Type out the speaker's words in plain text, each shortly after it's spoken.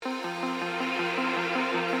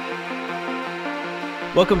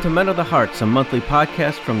Welcome to Men of the Hearts, a monthly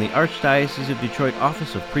podcast from the Archdiocese of Detroit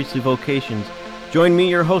Office of Priestly Vocations. Join me,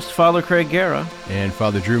 your host, Father Craig Guerra, and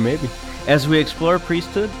Father Drew Maybe, as we explore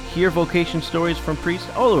priesthood, hear vocation stories from priests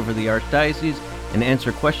all over the Archdiocese, and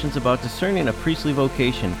answer questions about discerning a priestly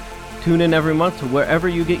vocation. Tune in every month to wherever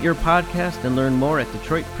you get your podcast and learn more at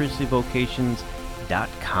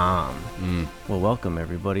DetroitPriestlyVocations.com. Well, welcome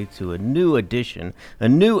everybody to a new edition, a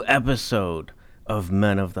new episode of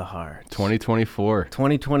Men of the Heart.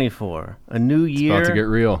 2024. A new year. It's about to get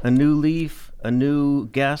real. A new leaf, a new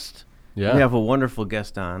guest. Yeah. We have a wonderful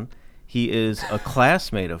guest on. He is a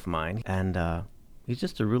classmate of mine, and he's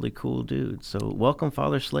just a really cool dude. So welcome,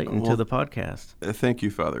 Father Slaton, to the podcast. Thank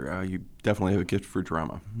you, Father. You definitely have a gift for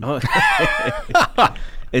drama. Oh.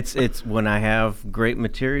 It's when I have great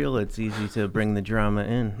material, it's easy to bring the drama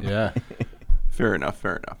in. Yeah. Fair enough.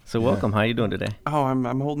 So welcome. How you doing today? Oh,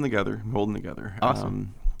 I'm holding together.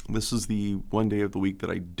 Awesome. This is the one day of the week that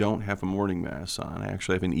I don't have a morning mass on. I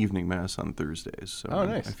actually have an evening mass on Thursdays. So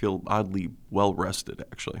nice. I feel oddly well rested,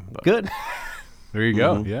 actually. But. Good. There you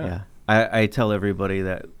go. Mm-hmm. Yeah. I tell everybody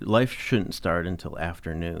that life shouldn't start until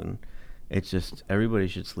afternoon. It's just everybody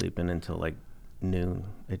should sleep in until like noon.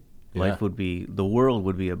 The world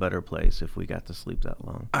would be a better place if we got to sleep that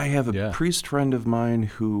long. I have a priest friend of mine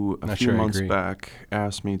who a few months back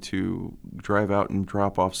asked me to drive out and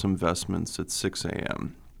drop off some vestments at 6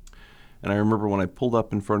 a.m. And I remember when I pulled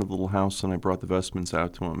up in front of the little house and I brought the vestments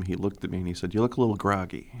out to him, he looked at me and he said, "You look a little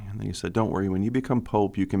groggy." And then he said, "Don't worry, when you become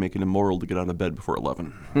Pope, you can make it immoral to get out of bed before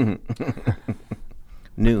 11.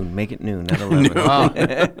 Noon. Make it noon, not 11. Wow.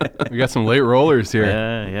 We got some late rollers here.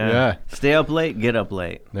 Yeah. Stay up late, get up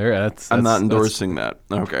late. I'm not endorsing that.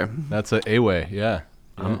 Okay. That's a way, yeah.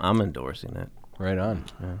 I'm endorsing it. Right on.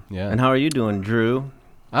 Yeah. And how are you doing, Drew?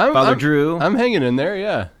 Drew? I'm hanging in there,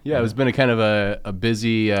 yeah. Yeah, it's been a kind of a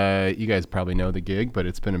busy, you guys probably know the gig, but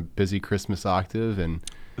it's been a busy Christmas octave. And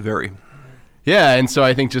Very. Yeah, and so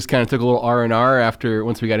I think just kind of took a little R&R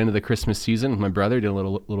once we got into the Christmas season with my brother, did a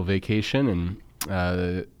little vacation, and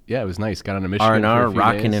it was nice. Got on a Michigan R&R, for a few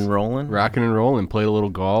rocking days. and rolling. Rocking and rolling, played a little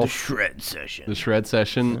golf. The shred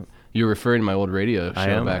session. You were referring to my old radio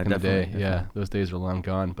show back in the day. Definitely. Yeah, those days are long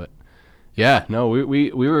gone. But yeah, no,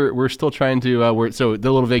 we're still trying to. So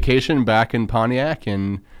the little vacation back in Pontiac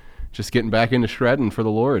and just getting back into shredding for the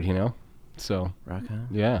Lord, So rock on.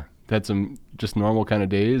 Yeah, had some just normal kind of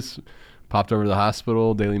days. Popped over to the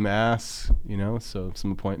hospital, daily mass, so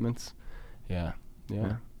some appointments. Yeah.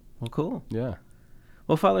 Well, cool. Yeah.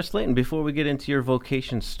 Well, Father Slaton, before we get into your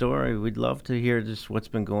vocation story, we'd love to hear just what's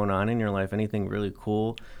been going on in your life. Anything really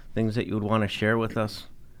cool, things that you would want to share with us?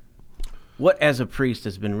 What, as a priest,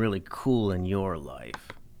 has been really cool in your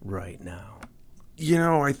life right now?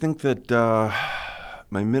 I think that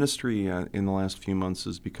my ministry in the last few months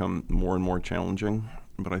has become more and more challenging.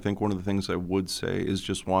 But I think one of the things I would say is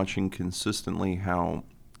just watching consistently how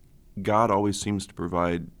God always seems to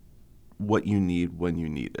provide what you need when you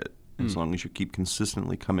need it, as long as you keep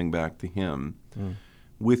consistently coming back to Him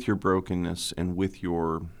with your brokenness and with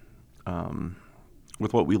your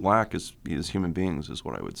with what we lack as human beings, is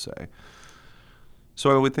what I would say.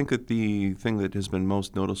 So I would think that the thing that has been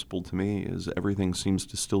most noticeable to me is everything seems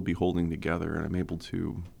to still be holding together, and I'm able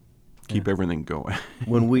to keep everything going.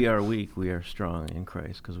 When we are weak, we are strong in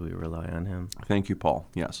Christ because we rely on Him. Thank you, Paul.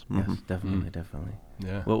 Yes. Yes, definitely.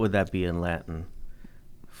 Yeah. What would that be in Latin?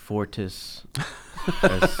 Fortis.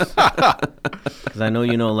 Because I know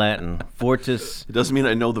you know Latin. Fortis. It doesn't mean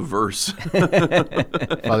I know the verse.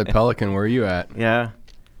 Father Pelican, where are you at? Yeah.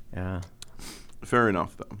 Fair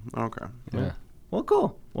enough, though. Okay. Yeah. Well,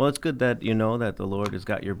 cool. Well, it's good that you know that the Lord has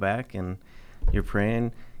got your back and you're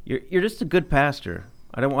praying. You're just a good pastor.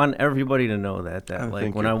 I don't want everybody to know that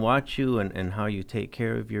when I watch you and how you take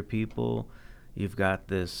care of your people, you've got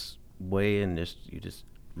this way and you just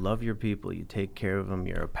love your people. You take care of them.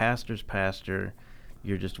 You're a pastor's pastor.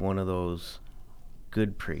 You're just one of those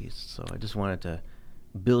good priests. So I just wanted to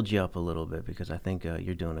build you up a little bit because I think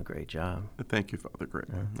you're doing a great job. Thank you, Father. Great.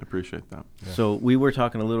 I appreciate that. Yeah. So we were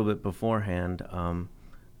talking a little bit beforehand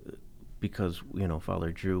because,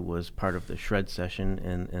 Father Drew was part of the shred session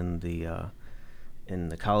in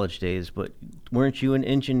the college days, but weren't you an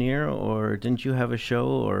engineer, or didn't you have a show,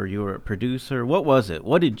 or you were a producer? What was it?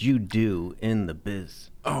 What did you do in the biz?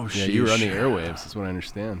 Oh, yeah, you were on the airwaves, is what I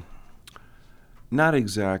understand. Not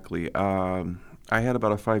exactly. I had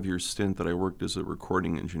about a 5-year stint that I worked as a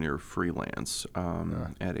recording engineer freelance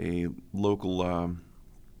at a local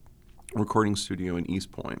recording studio in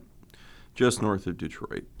East Point, just north of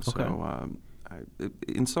Detroit. Okay. So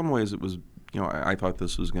in some ways it was, I thought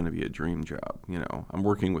this was going to be a dream job. I'm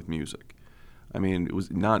working with music. I mean, it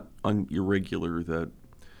was not irregular that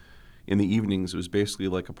in the evenings, it was basically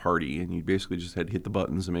like a party, and you basically just had to hit the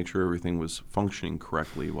buttons and make sure everything was functioning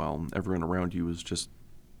correctly while everyone around you was just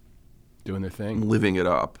doing their thing, living it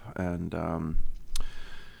up. And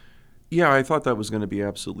yeah, I thought that was going to be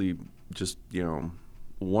absolutely just,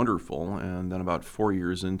 wonderful. And then about 4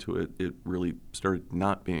 years into it, it really started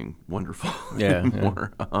not being wonderful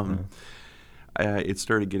anymore. It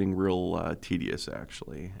started getting real tedious,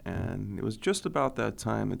 actually. And it was just about that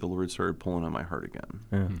time that the Lord started pulling on my heart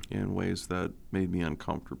again in ways that made me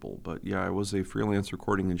uncomfortable. But yeah, I was a freelance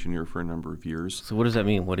recording engineer for a number of years. So what does that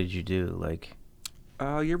mean? What did you do? Like,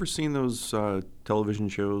 you ever seen those television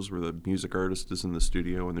shows where the music artist is in the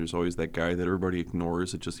studio and there's always that guy that everybody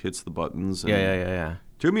ignores that just hits the buttons? And Yeah.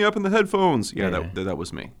 Tune me up in the headphones. That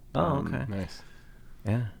was me. Oh, okay. Nice.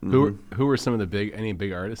 Yeah. Who were some of the any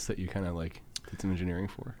big artists that you kind of like did some engineering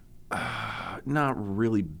for? Not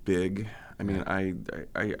really big. I mean,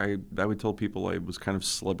 I would tell people I was kind of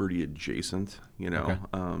celebrity adjacent. Okay.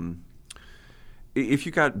 If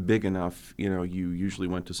you got big enough, you usually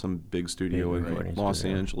went to some big studio in Los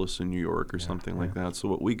Angeles and New York or something like that. So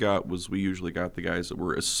what we got was we usually got the guys that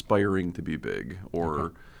were aspiring to be big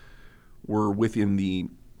or were within the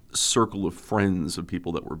circle of friends of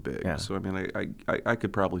people that were big. Yeah. So, I mean, I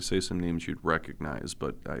could probably say some names you'd recognize,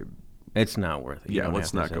 but it's not worth it.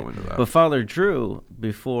 Let's not go into that. But Father Drew,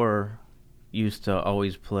 before, used to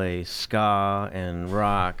always play ska and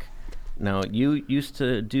rock. Now, you used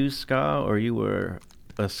to do ska, or you were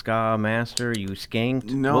a ska master? You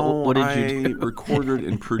skanked? No, what did you do? I recorded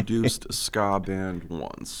and produced a ska band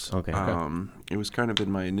once. Okay. It was kind of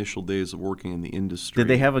in my initial days of working in the industry. Did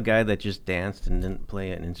they have a guy that just danced and didn't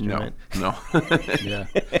play an instrument? No. Yeah.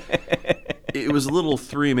 It was a little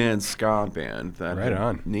three-man ska band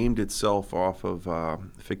that named itself off of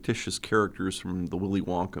fictitious characters from the Willy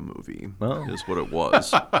Wonka movie, is what it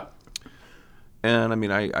was. And, I mean,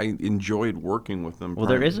 I enjoyed working with them. Well,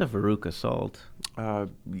 there is a Veruca Salt.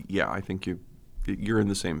 Yeah, I think you're in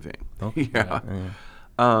the same vein. Okay. Yeah.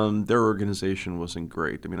 Their organization wasn't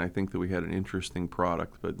great. I mean, I think that we had an interesting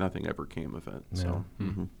product, but nothing ever came of it. Yeah. So,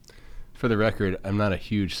 For the record, I'm not a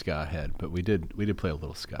huge ska head, but we did play a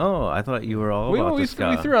little ska. Oh, I thought you were all about the ska.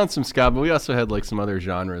 We threw on some ska, but we also had like some other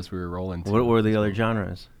genres we were rolling to. What were the other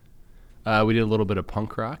genres? We did a little bit of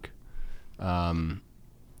punk rock.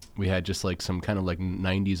 We had just like some kind of like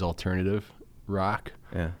 90s alternative rock.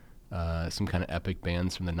 Yeah. Some kind of epic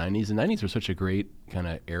bands from the 90s. The 90s were such a great kind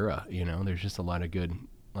of era, There's just a lot of good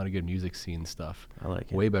music scene stuff. I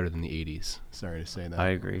like it. Way better than the 80s. Sorry to say that. I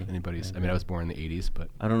agree. I mean, I was born in the 80s, but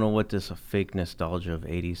I don't know what this fake nostalgia of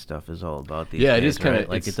 80s stuff is all about these days. It is kind of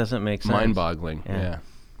like it doesn't make sense. Mind-boggling. Yeah.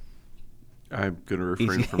 I'm going to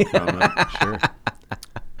refrain from comment. Sure.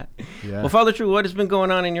 Yeah. Well, Father Drew, what has been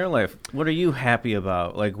going on in your life? What are you happy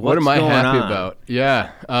about? Like, what am I happy about?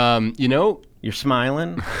 Yeah. You're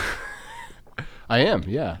smiling. I am.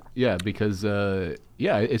 Yeah. Because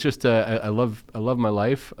it's just I love my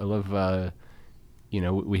life. I love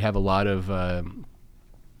we have a lot of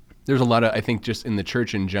there's a lot of, I think, just in the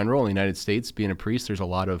church in general in the United States, being a priest, there's a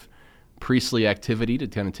lot of priestly activity to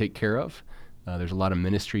kind of take care of. There's a lot of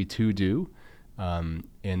ministry to do.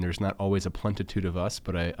 And there's not always a plentitude of us,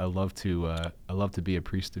 but I love to be a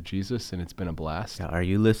priest of Jesus, and it's been a blast. Yeah, are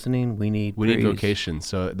you listening? We need vocation.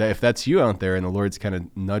 So if that's you out there, and the Lord's kind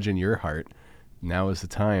of nudging your heart, now is the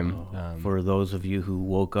time. For those of you who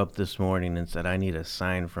woke up this morning and said, "I need a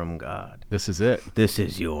sign from God," this is it. This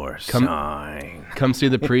is your sign. Come see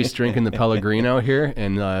the priest drinking the Pellegrino here,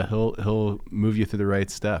 and he'll move you through the right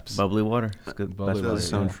steps. Bubbly water. It's good. That does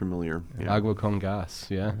sound familiar. Yeah. Agua con gas.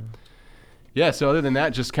 Yeah. Yeah, so other than that,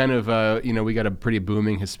 just kind of, we got a pretty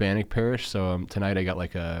booming Hispanic parish. So tonight I got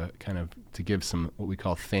like a kind of to give some what we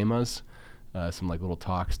call themas, some like little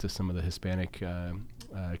talks to some of the Hispanic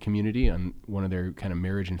community on one of their kind of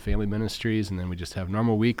marriage and family ministries. And then we just have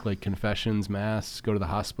normal week, like confessions, mass, go to the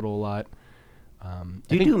hospital a lot.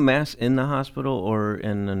 Do you do mass in the hospital or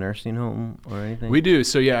in a nursing home or anything? We do.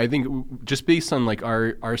 So yeah, I think just based on like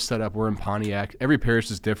our setup, we're in Pontiac. Every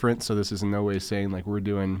parish is different. So this is in no way saying like we're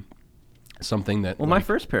doing something that... Well, my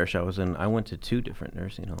first parish I was in, I went to 2 different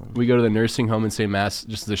nursing homes. We go to the nursing home and say mass,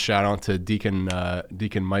 just as a shout out to Deacon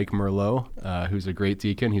Mike Merlot, who's a great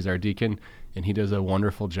deacon. He's our deacon, and he does a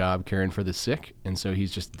wonderful job caring for the sick. And so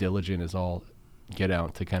he's just diligent as all get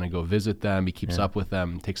out to kind of go visit them. He keeps up with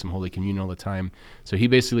them, takes them Holy Communion all the time. So he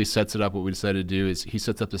basically sets it up. What we decided to do is he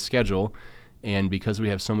sets up the schedule, and because we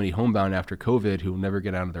have so many homebound after COVID who will never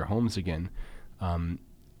get out of their homes again,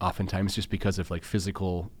 oftentimes just because of like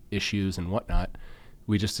physical issues and whatnot,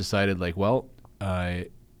 we just decided like, well,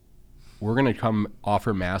 we're going to come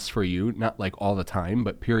offer mass for you, not like all the time,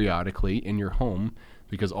 but periodically in your home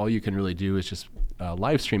because all you can really do is just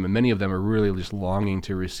live stream, and many of them are really just longing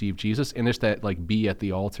to receive Jesus, and there's that like be at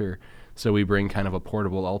the altar. So we bring kind of a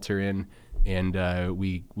portable altar in, and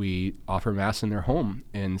we offer Mass in their home.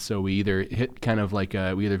 And so we either hit kind of like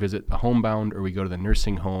we either visit a homebound, or we go to the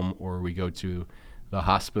nursing home, or we go to the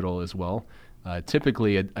hospital as well.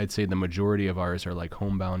 Typically, I'd say the majority of ours are like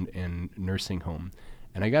homebound and nursing home.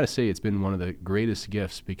 And I got to say, it's been one of the greatest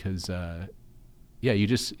gifts because,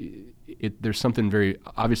 there's something very,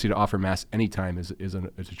 obviously to offer Mass anytime is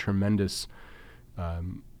a tremendous,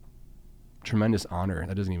 tremendous honor.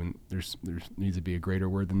 That doesn't even, there needs to be a greater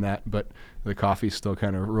word than that, but the coffee's still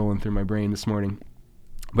kind of rolling through my brain this morning.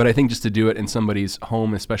 But I think just to do it in somebody's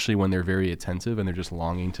home, especially when they're very attentive and they're just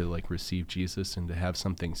longing to like receive Jesus and to have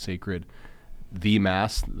something sacred, the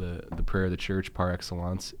Mass, the prayer of the church par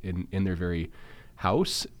excellence in their very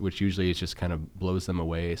house, which usually is just kind of blows them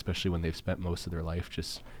away, especially when they've spent most of their life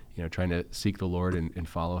just, trying to seek the Lord and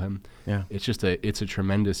follow him. Yeah. It's just it's a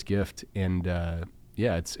tremendous gift. And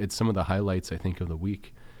it's some of the highlights, I think, of the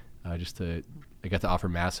week. I got to offer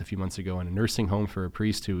Mass a few months ago in a nursing home for a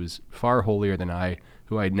priest who was far holier than I,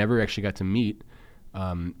 who I'd never actually got to meet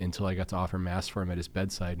until I got to offer Mass for him at his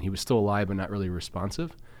bedside. And he was still alive but not really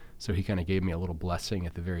responsive. So he kind of gave me a little blessing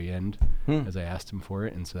at the very end as I asked him for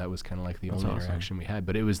it. And so that was kind of like the only interaction we had.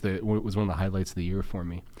 But it was one of the highlights of the year for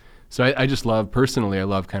me. So I just love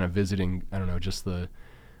kind of visiting, I don't know, just the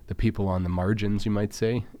people on the margins, you might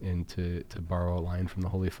say, and to borrow a line from the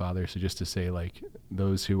Holy Father. So just to say, like,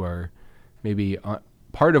 those who are maybe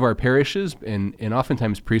part of our parishes, and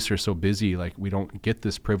oftentimes priests are so busy, like we don't get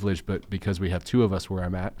this privilege, but because we have two of us where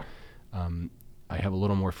I'm at, I have a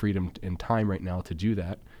little more freedom and time right now to do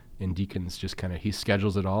that. And deacons just kind of, he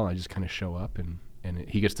schedules it all, and I just kind of show up, and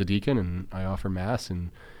he gets the deacon, and I offer Mass,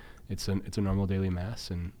 and it's a normal daily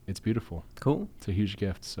Mass, and it's beautiful. Cool. It's a huge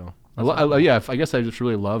gift. So I guess I just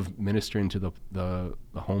really love ministering to the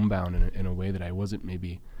homebound in a way that I wasn't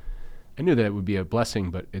maybe, I knew that it would be a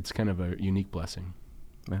blessing, but it's kind of a unique blessing.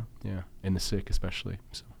 Yeah. Yeah. And the sick especially.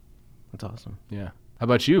 So that's awesome. Yeah. How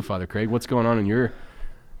about you, Father Craig? What's going on in your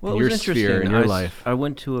Well, it was interesting. In your life? I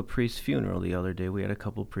went to a priest's funeral the other day. We had a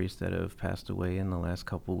couple priests that have passed away in the last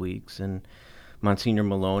couple weeks, and Monsignor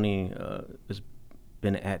Maloney has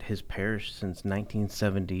been at his parish since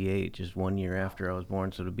 1978, just 1 year after I was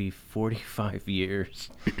born. So to be 45 years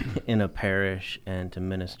in a parish and to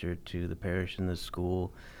minister to the parish and the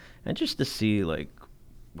school, and just to see, like,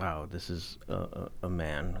 wow, this is a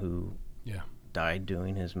man who died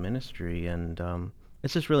doing his ministry, and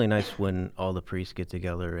it's just really nice when all the priests get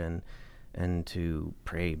together and to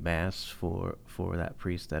pray Mass for that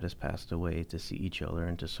priest that has passed away, to see each other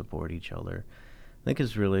and to support each other. I think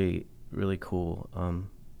it's really, really cool.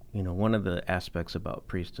 One of the aspects about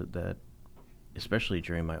priesthood that, especially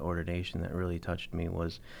during my ordination, that really touched me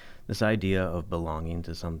was this idea of belonging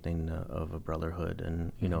to something, of a brotherhood.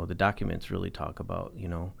 And, the documents really talk about,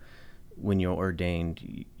 when you're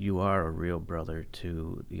ordained, you are a real brother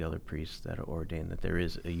to the other priests that are ordained, that there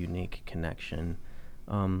is a unique connection.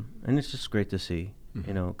 And it's just great to see,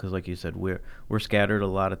 because like you said, we're scattered a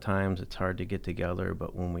lot of times. It's hard to get together,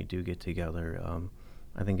 but when we do get together,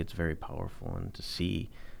 I think it's very powerful. And to see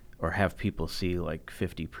or have people see like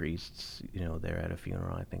 50 priests, there at a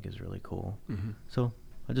funeral, I think is really cool. Mm-hmm. So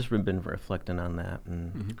I've just been reflecting on that.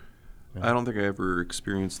 And I don't think I ever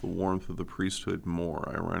experienced the warmth of the priesthood more,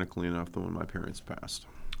 ironically enough, than when my parents passed.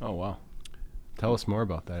 Oh, wow. Tell us more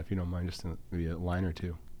about that, if you don't mind, just maybe a line or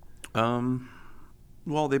two.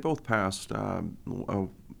 Well, they both passed.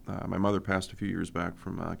 My mother passed a few years back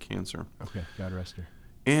from cancer. Okay, God rest her.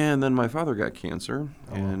 And then my father got cancer,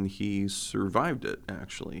 and he survived it,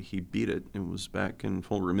 actually. He beat it and was back in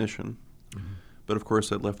full remission. Mm-hmm. But, of course,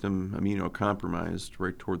 that left him immunocompromised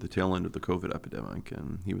right toward the tail end of the COVID epidemic,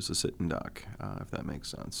 and he was a sitting duck, if that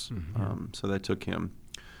makes sense. Mm-hmm. So that took him.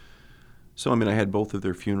 So, I had both of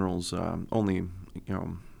their funerals only,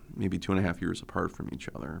 maybe 2.5 years apart from each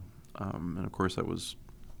other. And, of course, that was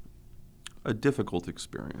a difficult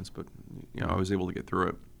experience, but, I was able to get through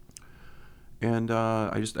it. And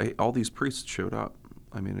all these priests showed up.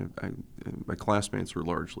 My classmates were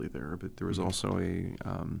largely there, but there was also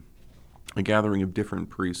a gathering of different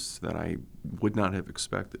priests that I would not have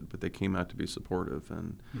expected, but they came out to be supportive,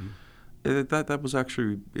 and that was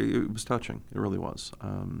actually, it was touching. It really was.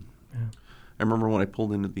 I remember when I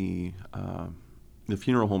pulled into the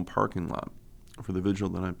funeral home parking lot for the vigil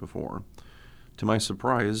the night before. To my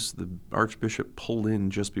surprise, the Archbishop pulled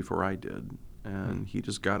in just before I did, and he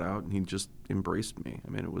just got out and he just embraced me.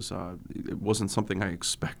 It wasn't something I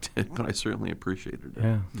expected, but I certainly appreciated it.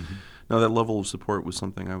 Yeah. Mm-hmm. Now, that level of support was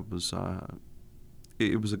something I was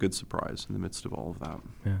it was a good surprise in the midst of all of that.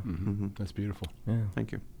 Yeah. Mm-hmm. That's beautiful. Yeah.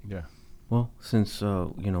 Thank you. Yeah. Well, since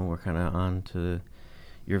we're kind of on to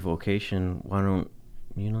your vocation, why don't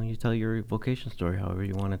you tell your vocation story however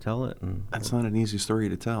you want to tell it? And that's not an easy story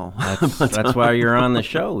to tell. That's why you're on the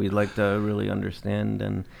show. We'd like to really understand.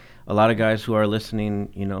 And a lot of guys who are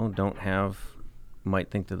listening,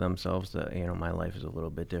 might think to themselves that, my life is a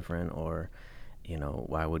little bit different, or,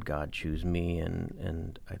 why would God choose me?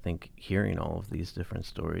 And I think hearing all of these different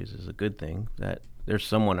stories is a good thing, that there's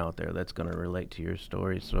someone out there that's going to relate to your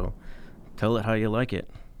story. So tell it how you like it.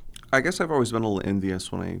 I guess I've always been a little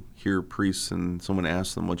envious when I hear priests and someone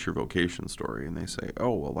asks them, what's your vocation story? And they say,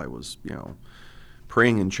 oh, well, I was,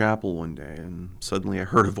 praying in chapel one day and suddenly I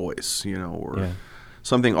heard a voice, or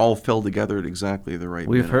something all fell together at exactly the right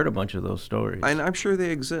We've minute. heard a bunch of those stories. And I'm sure they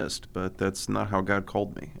exist, but that's not how God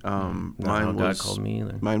called me. Not how God called me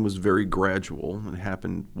either. Mine was very gradual. It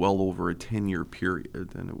happened well over a 10-year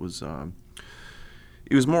period, and it was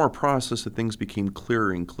more a process that things became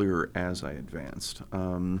clearer and clearer as I advanced.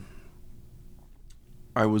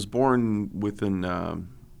 I was born within, a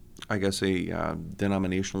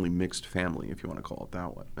denominationally mixed family, if you want to call it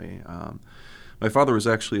that way. My father was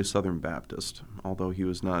actually a Southern Baptist, although he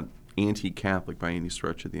was not anti-Catholic by any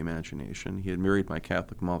stretch of the imagination. He had married my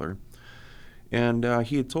Catholic mother, and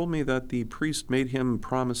he had told me that the priest made him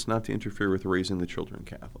promise not to interfere with raising the children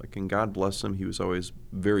Catholic, and God bless him, he was always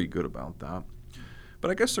very good about that. But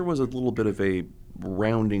I guess there was a little bit of a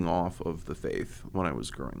rounding off of the faith when I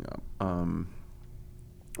was growing up.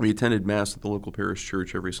 We attended Mass at the local parish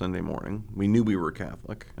church every Sunday morning. We knew we were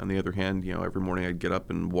Catholic. On the other hand, every morning I'd get up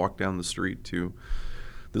and walk down the street to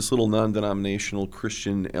this little non-denominational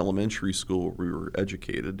Christian elementary school where we were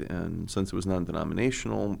educated. And since it was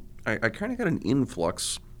non-denominational, I kind of got an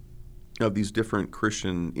influx of these different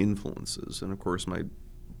Christian influences. And of course, my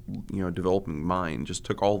developing mind just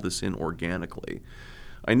took all this in organically.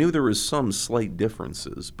 I knew there was some slight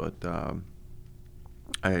differences, but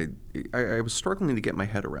I was struggling to get my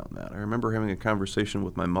head around that. I remember having a conversation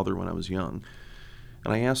with my mother when I was young,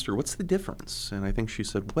 and I asked her, what's the difference? And I think she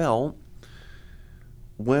said, well,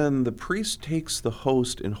 when the priest takes the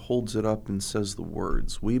host and holds it up and says the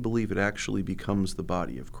words, we believe it actually becomes the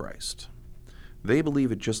body of Christ. They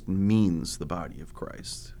believe it just means the body of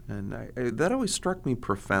Christ. And that always struck me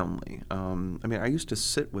profoundly. I used to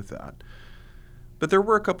sit with that. But there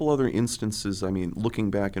were a couple other instances,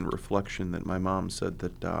 looking back in reflection, that my mom said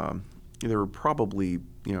that there were probably,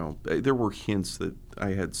 there were hints that I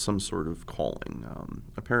had some sort of calling.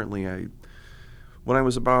 Apparently, when I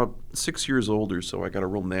was about 6 years old or so, I got a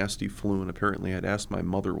real nasty flu, and apparently I'd asked my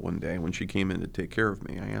mother one day when she came in to take care of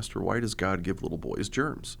me, I asked her, why does God give little boys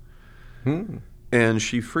germs? And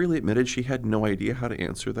she freely admitted she had no idea how to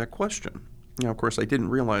answer that question. Now, of course, I didn't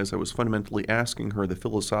realize I was fundamentally asking her the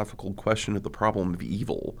philosophical question of the problem of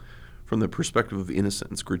evil from the perspective of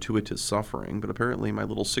innocence, gratuitous suffering, but apparently my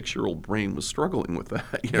little 6-year-old brain was struggling with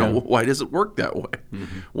that. Why does it work that way?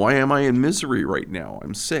 Mm-hmm. Why am I in misery right now?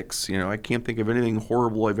 I'm 6. I can't think of anything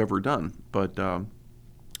horrible I've ever done. But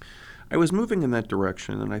I was moving in that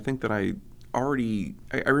direction, and I think that I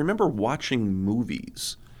remember watching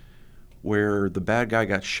movies where the bad guy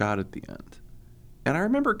got shot at the end. And I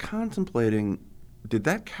remember contemplating, did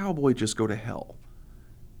that cowboy just go to hell?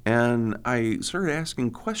 And I started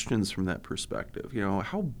asking questions from that perspective.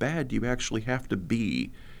 How bad do you actually have to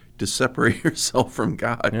be to separate yourself from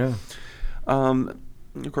God? Yeah.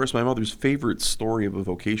 Of course, my mother's favorite story of a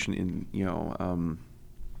vocation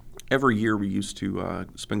every year we used to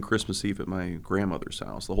spend Christmas Eve at my grandmother's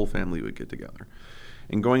house. The whole family would get together.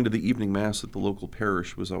 And going to the evening Mass at the local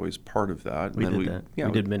parish was always part of that. We did that.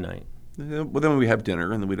 We did midnight. Well, then we'd have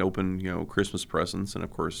dinner, and then we'd open, Christmas presents. And,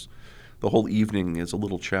 of course, the whole evening as a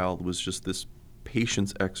little child was just this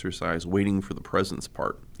patience exercise, waiting for the presents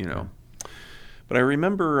part, Yeah. But I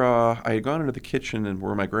remember I had gone into the kitchen and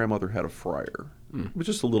where my grandmother had a fryer. It was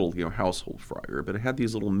just a little, household fryer, but it had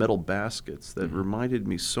these little metal baskets that reminded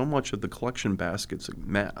me so much of the collection baskets at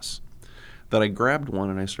Mass that I grabbed one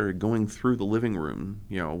and I started going through the living room,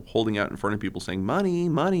 holding out in front of people saying, money,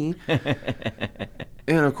 money.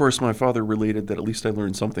 And, of course, my father related that at least I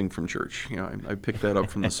learned something from church. I picked that up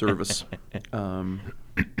from the service. But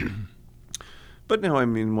no,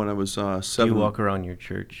 when I was 7... Do you walk around your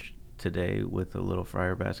church today with a little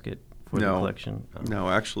fryer basket for the collection? Oh. No,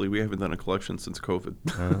 actually, we haven't done a collection since COVID.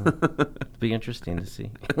 It'd be interesting to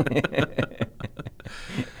see.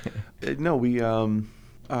 No, we...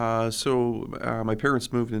 My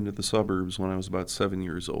parents moved into the suburbs when I was about 7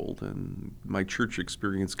 years old, and my church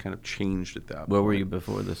experience kind of changed at that point. Where were you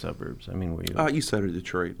before the suburbs? I mean, were you? East side of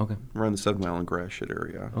Detroit. Okay. Around the 7 Mile and Gratiot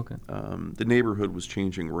area. Okay. The neighborhood was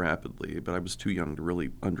changing rapidly, but I was too young to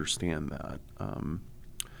really understand that.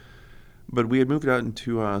 But we had moved out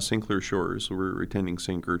into St. Clair Shores. So we were attending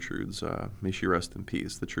St. Gertrude's. May she rest in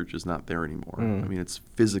peace. The church is not there anymore. I mean, it's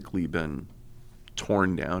physically been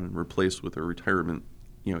torn down and replaced with a retirement,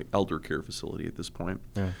 elder care facility at this point.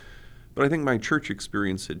 Yeah. But I think my church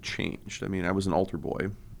experience had changed. I mean, I was an altar boy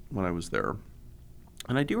when I was there.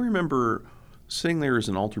 And I do remember sitting there as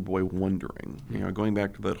an altar boy wondering, going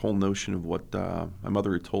back to that whole notion of what my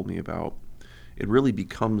mother had told me about, it really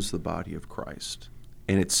becomes the body of Christ,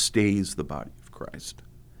 and it stays the body of Christ.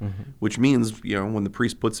 Mm-hmm. Which means, when the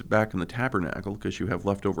priest puts it back in the tabernacle, because you have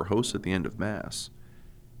leftover hosts at the end of Mass,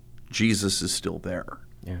 Jesus is still there.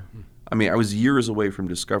 Yeah. I mean, I was years away from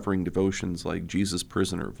discovering devotions like Jesus,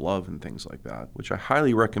 Prisoner of Love, and things like that, which I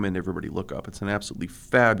highly recommend everybody look up. It's an absolutely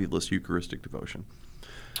fabulous Eucharistic devotion.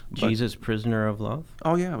 Jesus, Prisoner of Love?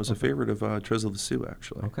 Oh, yeah. It was a favorite of Teresa of Lisieux,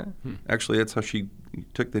 actually. Okay. Actually, that's how she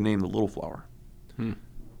took the name The Little Flower.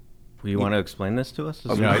 You want to explain this to us?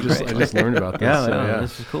 I just learned about this. Yeah,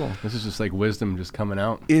 this is cool. This is just like wisdom just coming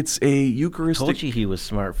out. It's a Eucharistic... I told you he was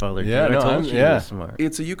smart, Father. Yeah, I told you he was smart.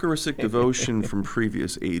 It's a Eucharistic devotion from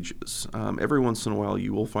previous ages. Every once in a while,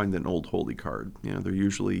 you will find an old holy card. They're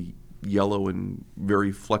usually yellow and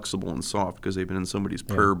very flexible and soft because they've been in somebody's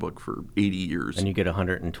prayer book for 80 years. And you get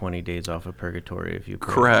 120 days off of purgatory if you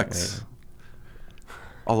pray. Correct. Right?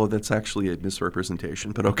 Although that's actually a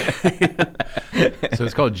misrepresentation, but okay. So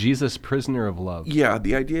it's called Jesus, Prisoner of Love. Yeah,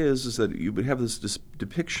 the idea is that you would have this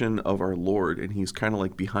depiction of our Lord, and he's kind of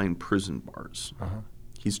like behind prison bars. Uh-huh.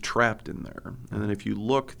 He's trapped in there. And then if you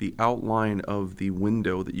look, the outline of the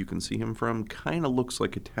window that you can see him from kind of looks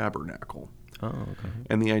like a tabernacle. Oh, okay.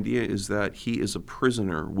 And the idea is that he is a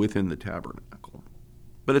prisoner within the tabernacle.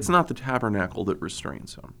 But it's not the tabernacle that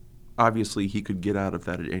restrains him. Obviously, he could get out of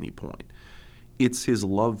that at any point. It's his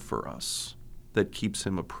love for us that keeps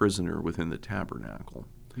him a prisoner within the tabernacle.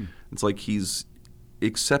 It's like he's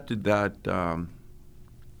accepted that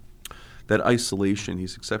isolation.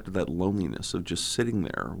 He's accepted that loneliness of just sitting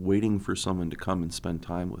there, waiting for someone to come and spend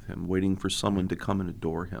time with him, waiting for someone to come and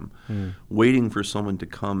adore him, waiting for someone to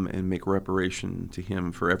come and make reparation to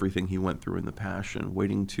him for everything he went through in the Passion,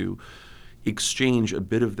 waiting to exchange a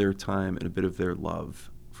bit of their time and a bit of their love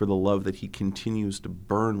for the love that he continues to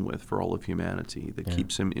burn with for all of humanity, that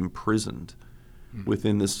keeps him imprisoned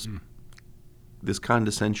within this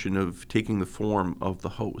condescension of taking the form of the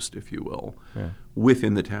host, if you will,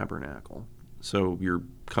 within the tabernacle. So you're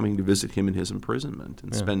coming to visit him in his imprisonment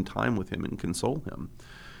and spend time with him and console him.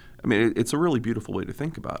 I mean, it's a really beautiful way to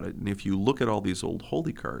think about it. And if you look at all these old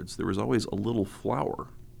holy cards, there was always a little flower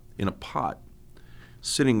in a pot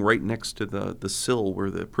sitting right next to the sill where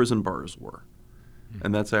the prison bars were.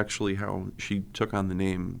 And that's actually how she took on the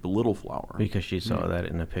name the Little Flower. Because she saw that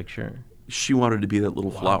in a picture? She wanted to be that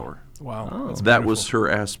little flower. Wow. Oh. That was her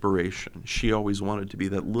aspiration. She always wanted to be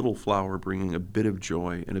that little flower, bringing a bit of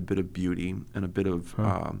joy and a bit of beauty and a bit of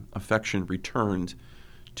affection returned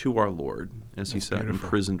to our Lord as he sat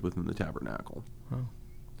imprisoned within the tabernacle. Oh.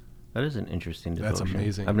 That is an interesting devotion. That's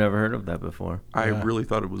amazing. I've never heard of that before. I really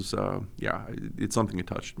thought it was, it's something that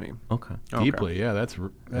touched me. Okay. Deeply, yeah.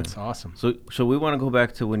 That's awesome. So we want to go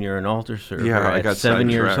back to when you're an altar server I at got 7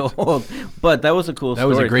 years old. But that was a cool story.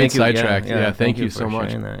 That was a great sidetrack. Yeah, thank you so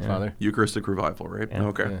much, Father. Eucharistic revival, right? Yeah.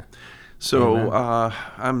 Okay. Yeah. So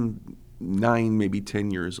I'm 9, maybe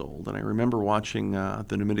 10 years old, and I remember watching the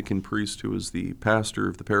Dominican priest, who was the pastor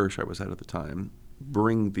of the parish I was at the time,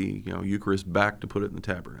 bring the Eucharist back to put it in the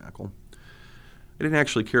tabernacle. I didn't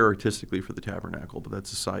actually care artistically for the tabernacle, but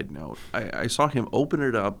that's a side note. I saw him open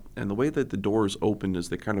it up, and the way that the doors opened is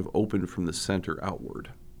they kind of opened from the center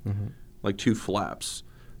outward, like two flaps.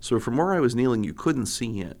 So from where I was kneeling, you couldn't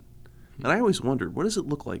see in. And I always wondered, what does it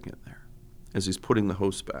look like in there as he's putting the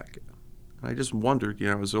host back in? And I just wondered,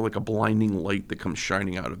 is there like a blinding light that comes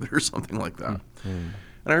shining out of it or something like that? And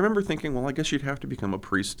I remember thinking, well, I guess you'd have to become a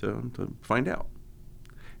priest to find out.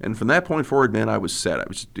 And from that point forward, man, I was set. I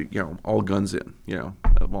was, all guns in,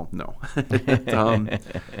 Well, no.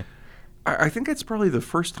 I think that's probably the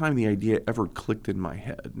first time the idea ever clicked in my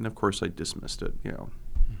head. And, of course, I dismissed it,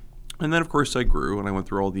 And then, of course, I grew, and I went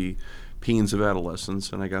through all the pains of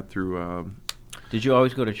adolescence, and I got through... Did you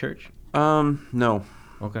always go to church? No.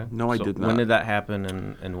 Okay. No, I did not. When did that happen,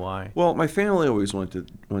 and why? Well, my family always went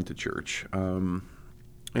to church.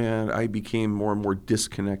 And I became more and more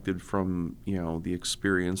disconnected from, the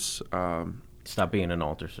experience Stop being an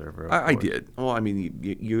altar server. I did. Well, I mean,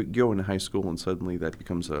 you go into high school and suddenly that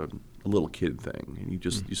becomes a little kid thing, and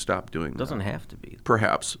you stop doing that. Doesn't have to be.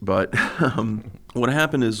 Perhaps, but what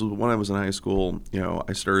happened is when I was in high school,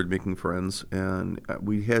 I started making friends, and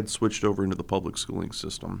we had switched over into the public schooling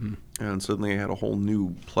system, and suddenly I had a whole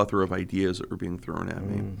new plethora of ideas that were being thrown at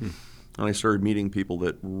me. And I started meeting people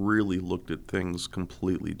that really looked at things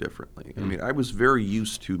completely differently. I mean, I was very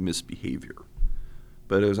used to misbehavior.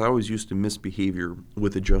 But I was used to misbehavior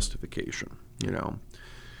with a justification,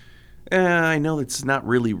 And I know it's not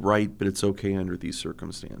really right, but it's okay under these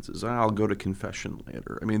circumstances. I'll go to confession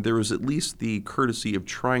later. I mean, there was at least the courtesy of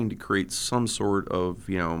trying to create some sort of,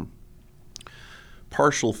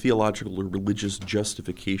 partial theological or religious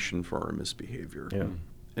justification for our misbehavior. Yeah.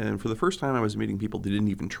 And for the first time, I was meeting people that didn't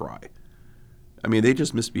even try. I mean, they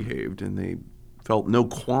just misbehaved, and they felt no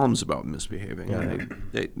qualms about misbehaving. Yeah.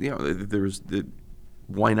 And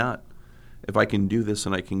why not? If I can do this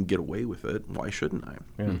and I can get away with it, why shouldn't I?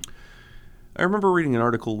 Yeah. I remember reading an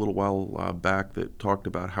article a little while back that talked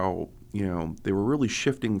about how, they were really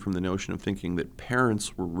shifting from the notion of thinking that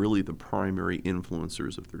parents were really the primary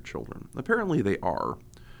influencers of their children. Apparently they are,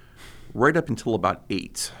 right up until about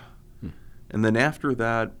 8. And then after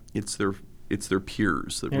that, it's their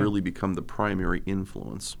peers that really become the primary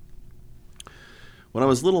influence. When I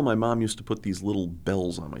was little, my mom used to put these little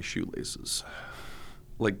bells on my shoelaces.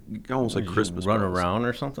 Almost like Christmas run bells. Around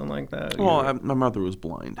or something like that? Well, my mother was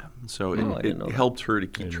blind, so it helped her to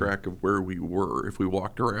keep track of where we were if we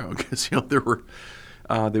walked around, because they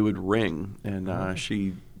would ring, and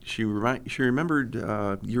she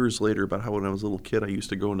remembered years later about how when I was a little kid I used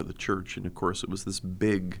to go into the church, and of course it was this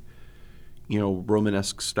big,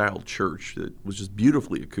 Romanesque style church that was just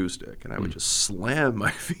beautifully acoustic, and I would just slam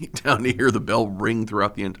my feet down to hear the bell ring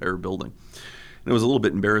throughout the entire building, and it was a little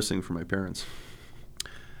bit embarrassing for my parents.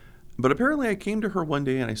 But apparently I came to her one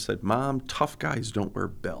day and I said, "Mom, tough guys don't wear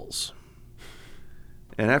bells."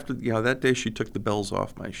 And after that day, she took the bells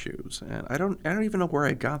off my shoes. And I don't even know where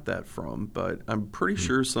I got that from, but I'm pretty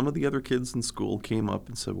sure some of the other kids in school came up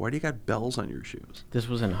and said, "Why do you got bells on your shoes?" This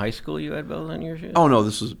was in high school you had bells on your shoes? Oh, no,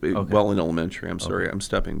 this was well in elementary. I'm sorry, I'm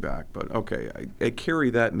stepping back. But okay, I carry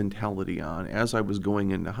that mentality on as I was going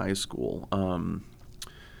into high school.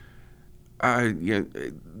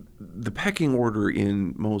 The pecking order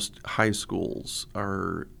in most high schools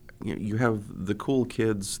are, you have the cool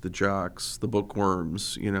kids, the jocks, the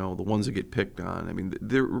bookworms, the ones that get picked on. I mean,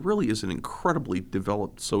 there really is an incredibly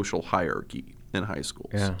developed social hierarchy in high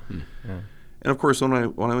schools. Yeah. And of course, when I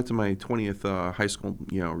went to my 20th high school,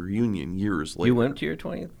 reunion years later. You went to your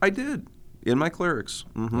 20th? I did, in my clerics.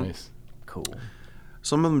 Mm-hmm. Nice. Cool.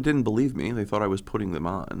 Some of them didn't believe me. They thought I was putting them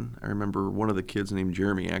on. I remember one of the kids named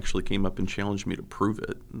Jeremy actually came up and challenged me to prove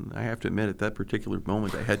it. And I have to admit, at that particular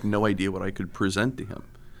moment, I had no idea what I could present to him.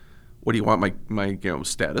 What do you want, my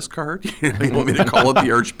status card? You want me to call up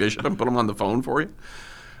the archbishop and put him on the phone for you?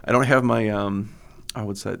 I don't have my,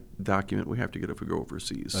 what's that document we have to get if we go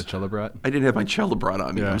overseas? A celibate? I didn't have my celibate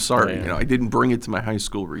on me. Yeah. I'm sorry. Yeah. I didn't bring it to my high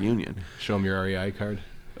school reunion. Show them your REI card?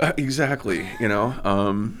 Exactly.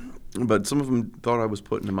 But some of them thought I was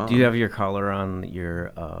putting them on. Do you have your collar on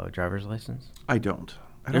your driver's license? I don't.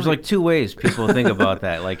 There's like two ways people think about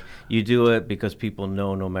that. Like, you do it because people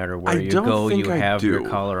know no matter where you go, you have your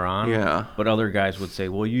collar on. Yeah. But other guys would say,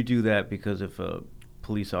 well, you do that because if a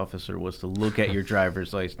police officer was to look at your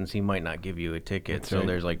driver's license, he might not give you a ticket. So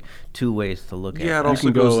there's like two ways to look at it. Yeah, it also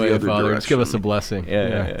goes the other direction. Let's give us a blessing.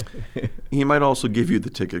 Yeah. He might also give you the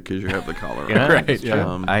ticket because you have the collar on. Yeah, right.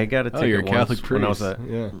 Yeah. I got a ticket you're a Catholic priest.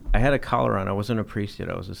 I had a collar on. I wasn't a priest yet.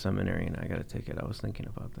 I was a seminarian. I got a ticket. I was thinking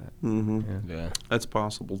about that. Mm-hmm. Yeah. That's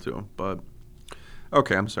possible too. But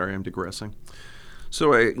okay, I'm sorry. I'm digressing.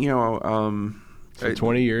 So,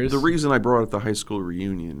 20 years? The reason I brought up the high school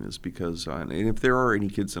reunion is because, and if there are any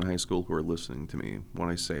kids in high school who are listening to me when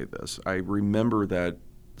I say this, I remember that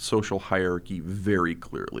social hierarchy very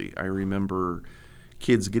clearly. I remember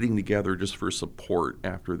kids getting together just for support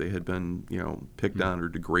after they had been, picked on or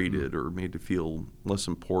degraded or made to feel less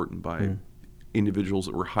important by individuals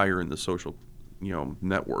that were higher in the social,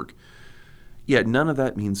 network. Yet none of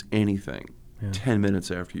that means anything 10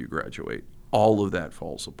 minutes after you graduate. All of that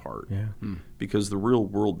falls apart because the real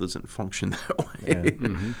world doesn't function that way.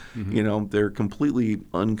 Yeah. They're completely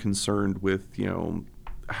unconcerned with,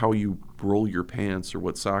 how you roll your pants or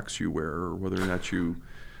what socks you wear or whether or not you.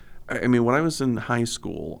 I mean, when I was in high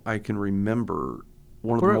school, I can remember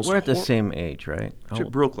one of the most. We're at the same age, right?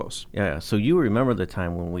 Real close. Yeah. So you remember the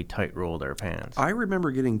time when we tight rolled our pants? I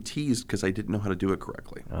remember getting teased because I didn't know how to do it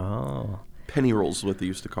correctly. Oh. Penny rolls is what they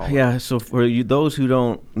used to call it. Yeah, so for those who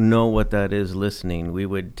don't know what that is listening, we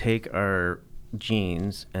would take our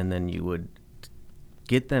jeans, and then you would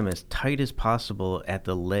get them as tight as possible at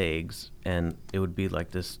the legs, and it would be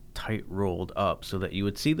like this tight rolled up so that you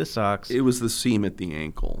would see the socks. It was the seam at the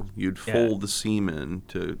ankle. You'd fold the seam in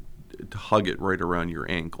to hug it right around your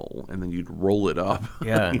ankle, and then you'd roll it up.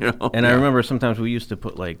 Yeah. And I remember sometimes we used to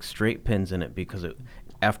put like straight pins in it because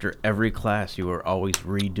after every class you were always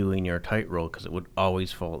redoing your tight roll because it would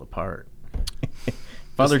always fall apart.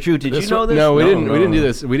 Father Drew, did you know this? No, we didn't. We didn't do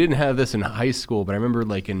this. We didn't have this in high school, but I remember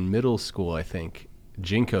like in middle school, I think,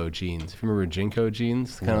 Jinko jeans. If you remember Jinko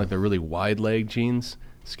jeans, kind of like the really wide leg jeans,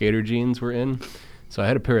 skater jeans were in. So I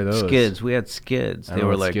had a pair of those. Skids. We had skids. They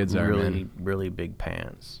were like really, really big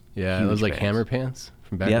pants. Yeah, those like hammer pants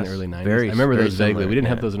from back in the early 90s. I remember those similar. vaguely. We didn't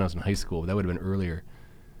have those when I was in high school. But that would have been earlier.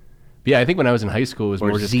 But yeah, I think when I was in high school, it was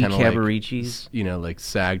more just kind of like, like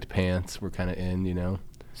sagged pants were kind of in,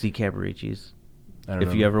 Z Cabaricis. I don't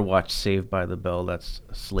know. If you ever watched Saved by the Bell, that's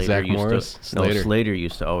Slater. Zach Morris? Slater. No, Slater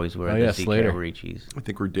used to always wear the Z Cabaricis. I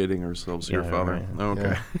think we're dating ourselves here, Father. Right. Oh,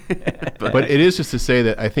 okay. Yeah. But it is just to say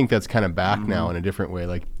that I think that's kind of back now in a different way.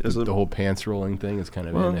 Like the whole pants rolling thing is kind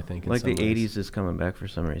of in, I think. Like the 80s is coming back for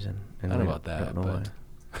some reason. I don't know about that. I don't know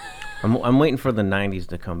why. I'm waiting for the 90s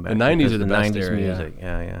to come back. The 90s are the best 90s era, music.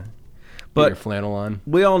 Yeah. But your flannel on.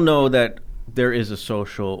 We all know that there is a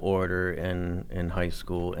social order in high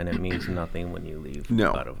school, and it means nothing when you leave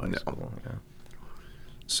out of high school. Yeah.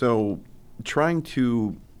 So trying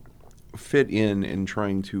to fit in and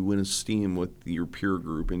trying to win esteem with your peer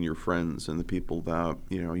group and your friends and the people that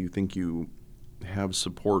you think you have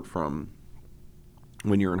support from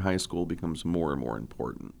when you're in high school becomes more and more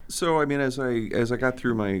important. So I mean, as I got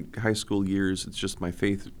through my high school years, it's just my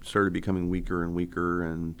faith started becoming weaker and weaker,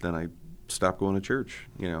 and then I stopped going to church.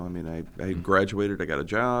 I graduated, I got a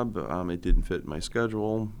job, it didn't fit my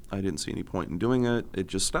schedule, I didn't see any point in doing it, it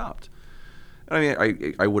just stopped. I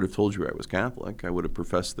mean, I would have told you I was Catholic, I would have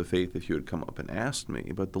professed the faith if you had come up and asked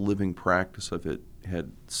me, but the living practice of it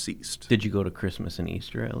had ceased. Did you go to Christmas and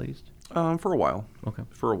Easter at least? For a while. Okay.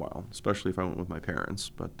 For a while, especially if I went with my parents,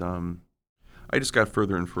 but I just got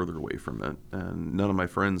further and further away from it, and none of my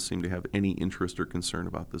friends seemed to have any interest or concern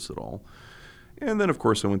about this at all. And then, of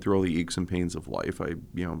course, I went through all the aches and pains of life. I,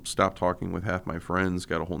 stopped talking with half my friends,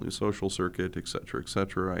 got a whole new social circuit, et cetera, et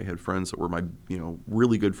cetera. I had friends that were my,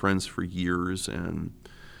 really good friends for years, and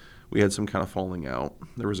we had some kind of falling out.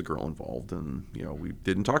 There was a girl involved, and, we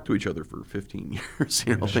didn't talk to each other for 15 years,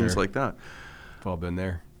 things like that. We've all been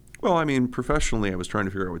there. Well, I mean, professionally, I was trying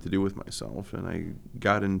to figure out what to do with myself, and I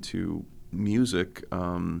got into music.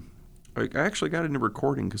 I actually got into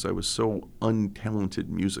recording because I was so untalented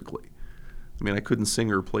musically. I mean, I couldn't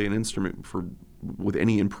sing or play an instrument with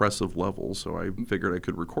any impressive level, so I figured I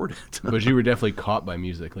could record it. But you were definitely caught by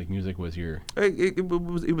music. Like, music was your... It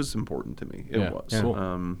was important to me. It was. Yeah.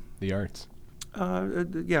 Cool. The arts.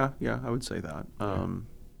 Yeah, I would say that.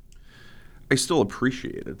 I still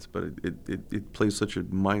appreciate it, but it plays such a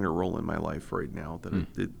minor role in my life right now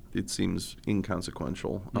that it seems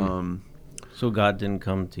inconsequential. So God didn't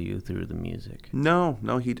come to you through the music? No,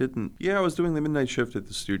 he didn't. Yeah, I was doing the midnight shift at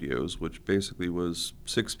the studios, which basically was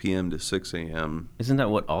 6 p.m. to 6 a.m. Isn't that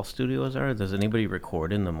what all studios are? Does anybody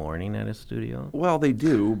record in the morning at a studio? Well, they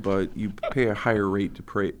do, but you pay a higher rate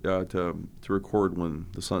to record when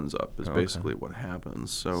the sun's up is basically what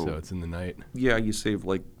happens. So it's in the night? Yeah, you save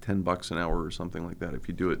like $10 an hour or something like that if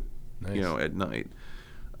you do it at night.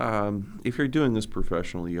 If you're doing this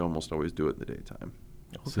professionally, you almost always do it in the daytime.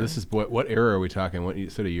 Okay. So this is what era are we talking? What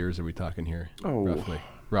sort of years are we talking here?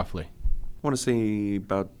 Roughly. I want to say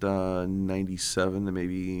about 97 to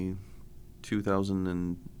maybe 2000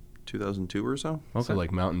 and 2002 or so. Okay. So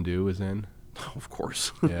like Mountain Dew was in? Oh, of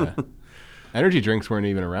course. Yeah. Energy drinks weren't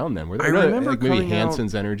even around then, were they? I remember like maybe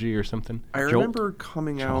Hanson's Energy or something. I remember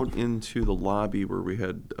coming out into the lobby where we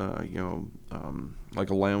had, like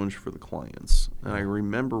a lounge for the clients, and I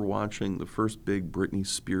remember watching the first big Britney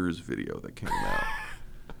Spears video that came out.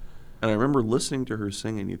 And I remember listening to her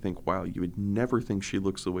sing, and you think, wow, you would never think she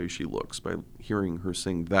looks the way she looks by hearing her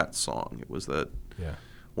sing that song. It was that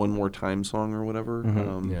One More Time song or whatever.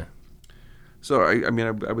 Mm-hmm. So,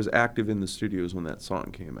 I was active in the studios when that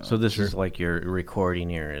song came out. So this is like your recording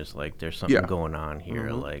ear is like there's something going on here,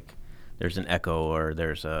 like there's an echo or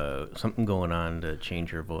there's something going on to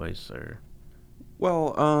change your voice or...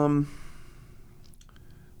 Well,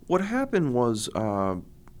 what happened was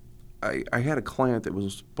I had a client that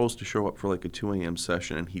was supposed to show up for like a 2 a.m.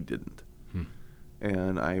 session, and he didn't.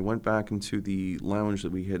 And I went back into the lounge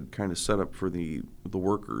that we had kind of set up for the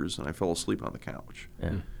workers, and I fell asleep on the couch.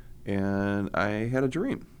 Yeah. And I had a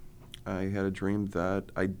dream. I had a dream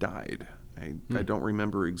that I died. I don't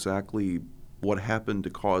remember exactly what happened to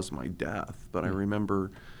cause my death, but I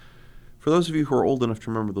remember, for those of you who are old enough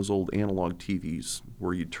to remember those old analog TVs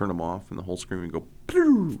where you turn them off and the whole screen would go,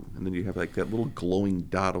 and then you have like that little glowing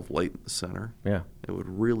dot of light in the center. Yeah. It would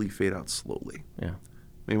really fade out slowly. Yeah.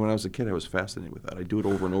 I mean, when I was a kid, I was fascinated with that. I'd do it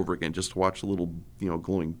over and over again just to watch the little,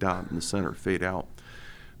 glowing dot in the center fade out.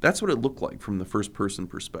 That's what it looked like from the first-person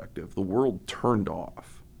perspective. The world turned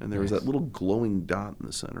off, and there was that little glowing dot in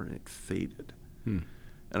the center, and it faded. And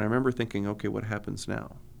I remember thinking, okay, what happens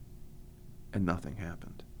now? And nothing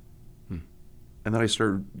happened. And then I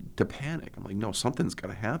started to panic. I'm like, no, something's got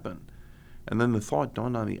to happen. And then the thought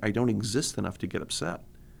dawned on me, I don't exist enough to get upset.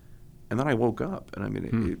 And then I woke up, and I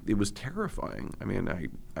mean, it was terrifying. I mean, I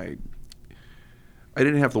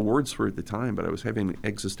didn't have the words for it at the time, but I was having an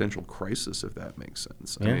existential crisis, if that makes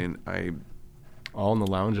sense. Yeah. I mean, all in the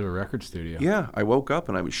lounge of a record studio. Yeah, I woke up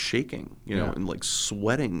and I was shaking, and like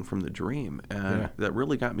sweating from the dream, and that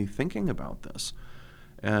really got me thinking about this.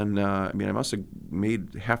 And I mean, I must have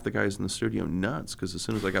made half the guys in the studio nuts, because as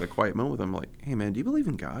soon as I got a quiet moment with them, I'm like, "Hey, man, do you believe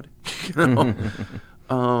in God?"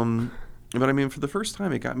 But I mean, for the first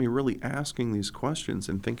time, it got me really asking these questions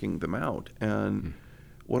and thinking them out. And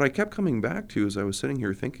what I kept coming back to as I was sitting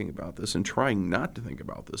here thinking about this and trying not to think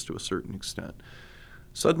about this to a certain extent,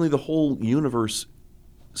 suddenly the whole universe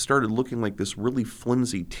started looking like this really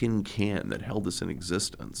flimsy tin can that held us in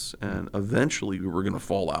existence. And eventually we were going to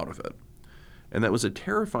fall out of it. And that was a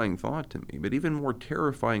terrifying thought to me. But even more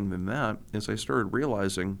terrifying than that is I started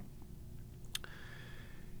realizing,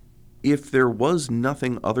 if there was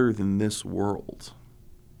nothing other than this world,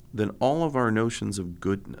 then all of our notions of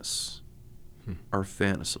goodness are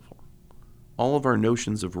fanciful. All of our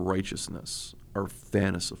notions of righteousness are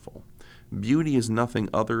fanciful. Beauty is nothing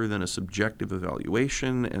other than a subjective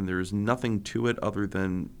evaluation, and there's nothing to it other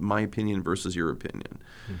than my opinion versus your opinion.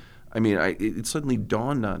 I mean, it suddenly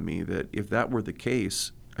dawned on me that if that were the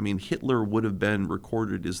case, I mean, Hitler would have been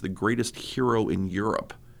recorded as the greatest hero in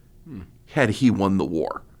Europe had he won the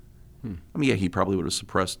war. I mean, yeah, he probably would have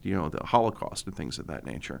suppressed, the Holocaust and things of that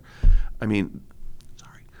nature. I mean,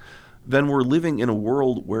 then we're living in a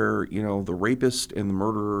world where, the rapist and the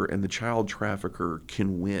murderer and the child trafficker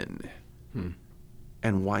can win.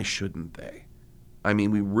 And why shouldn't they? I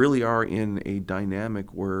mean, we really are in a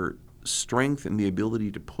dynamic where strength and the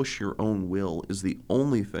ability to push your own will is the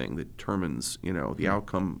only thing that determines, the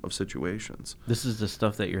outcome of situations. This is the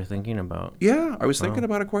stuff that you're thinking about. Yeah, I was thinking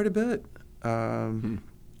about it quite a bit. And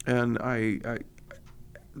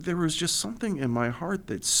there was just something in my heart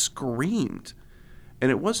that screamed. And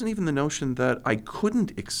it wasn't even the notion that I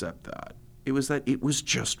couldn't accept that. It was that it was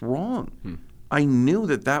just wrong. I knew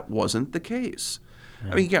that that wasn't the case.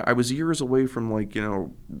 I mean, I was years away from,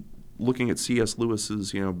 looking at C.S.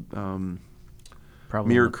 Lewis's, Mere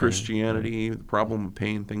Christianity, The Problem of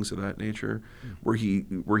Pain, things of that nature, where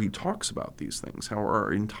he talks about these things, how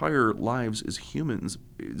our entire lives as humans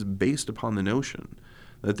is based upon the notion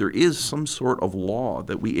that there is some sort of law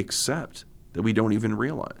that we accept that we don't even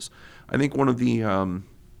realize. I think one of the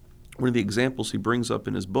examples he brings up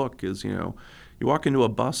in his book is, you walk into a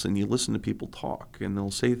bus and you listen to people talk, and they'll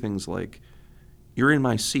say things like, "You're in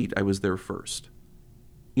my seat, I was there first."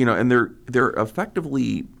 And they're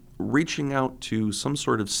effectively reaching out to some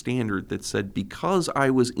sort of standard that said, because I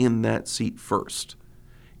was in that seat first,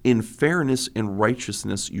 in fairness and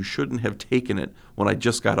righteousness, you shouldn't have taken it when I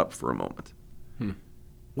just got up for a moment.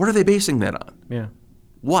 What are they basing that on? Yeah.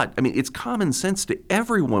 What? I mean, it's common sense to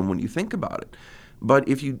everyone when you think about it. But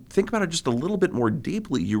if you think about it just a little bit more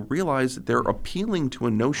deeply, you realize that they're appealing to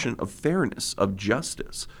a notion of fairness, of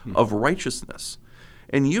justice, of righteousness.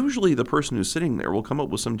 And usually the person who's sitting there will come up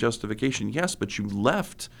with some justification. Yes, but you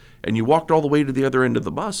left and you walked all the way to the other end of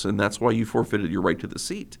the bus, and that's why you forfeited your right to the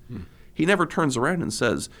seat. He never turns around and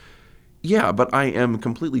says, yeah, but I am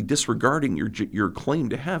completely disregarding your claim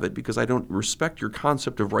to have it because I don't respect your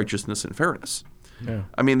concept of righteousness and fairness. Yeah.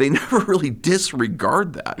 I mean, they never really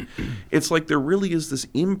disregard that. It's like there really is this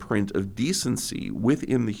imprint of decency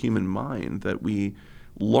within the human mind that we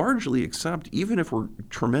largely accept, even if we're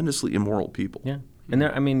tremendously immoral people. Yeah. And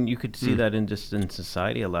there, I mean, you could see that in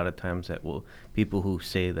society a lot of times, that people who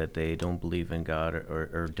say that they don't believe in God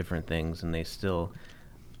or different things, and they still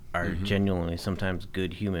are genuinely sometimes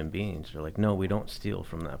good human beings. They're like, no, we don't steal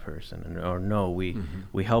from that person, or no, we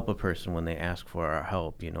help a person when they ask for our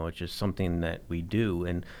help. It's just something that we do.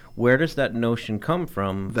 And where does that notion come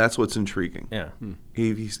from? That's what's intriguing. Yeah.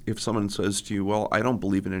 If someone says to you, well, I don't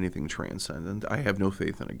believe in anything transcendent, I have no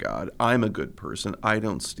faith in a God, I'm a good person, I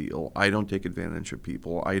don't steal, I don't take advantage of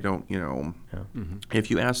people, I don't,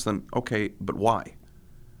 If you ask them, okay, but why?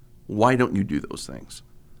 Why don't you do those things?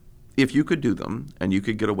 if you could do them and you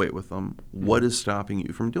could get away with them, what is stopping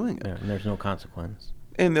you from doing it? Yeah, and there's no consequence.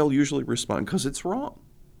 And they'll usually respond, because it's wrong.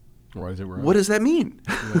 Why is it wrong? What does that mean?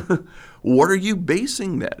 Yeah. What are you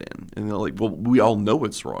basing that in? And they're like, well, we all know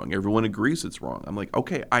it's wrong. Everyone agrees it's wrong. I'm like,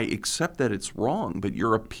 okay, I accept that it's wrong, but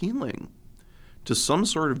you're appealing to some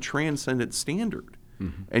sort of transcendent standard.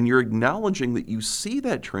 Mm-hmm. And you're acknowledging that you see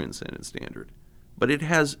that transcendent standard, but it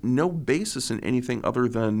has no basis in anything other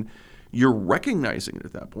than you're recognizing it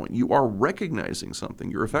at that point. You are recognizing something.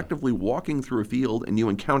 You're effectively walking through a field and you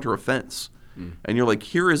encounter a fence. Mm. And you're like,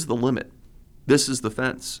 here is the limit. This is the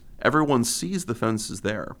fence. Everyone sees the fence is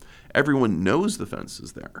there. Everyone knows the fence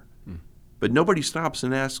is there. Mm. But nobody stops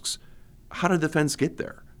and asks, how did the fence get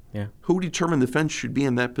there? Yeah. Who determined the fence should be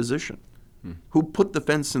in that position? Mm. Who put the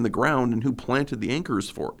fence in the ground and who planted the anchors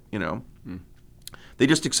for it, Mm. They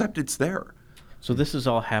just accept it's there. So this is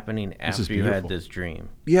all happening after you had this dream?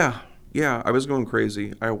 Yeah, I was going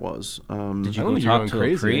crazy. I was. Did you go talk to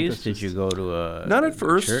a priest? Did you go to a Not at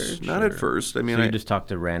first. church, not at first. I mean, so you just talked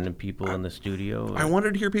to random people in the studio? I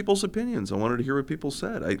wanted to hear people's opinions. I wanted to hear what people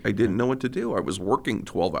said. I didn't know what to do. I was working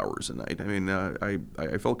 12 hours a night. I mean,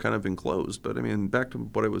 I felt kind of enclosed. But I mean, back to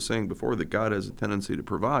what I was saying before, that God has a tendency to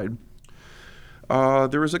provide.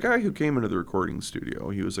 There was a guy who came into the recording studio.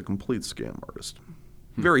 He was a complete scam artist.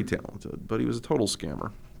 Very talented, but he was a total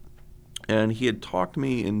scammer. And he had talked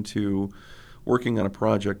me into working on a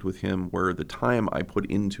project with him where the time I put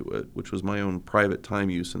into it, which was my own private time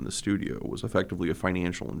use in the studio, was effectively a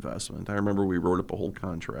financial investment. I remember we wrote up a whole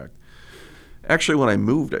contract. Actually, when I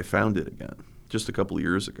moved, I found it again just a couple of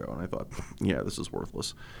years ago, and I thought, yeah, this is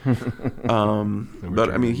worthless.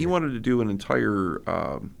 But, I mean, he wanted to do an entire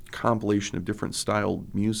compilation of different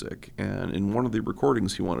styled music, and in one of the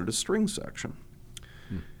recordings, he wanted a string section.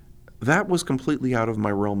 That was completely out of my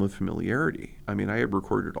realm of familiarity. I mean, I had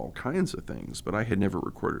recorded all kinds of things, but I had never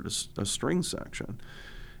recorded a string section.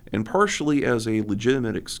 And partially as a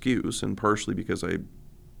legitimate excuse, and partially because I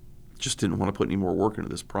just didn't want to put any more work into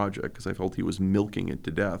this project, because I felt he was milking it to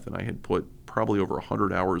death, and I had put probably over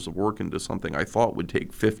 100 hours of work into something I thought would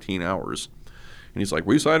take 15 hours. And he's like,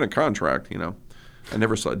 we signed a contract, I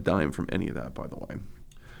never saw a dime from any of that, by the way.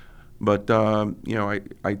 But,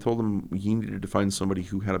 I told him he needed to find somebody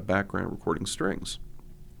who had a background recording strings.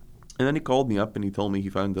 And then he called me up and he told me he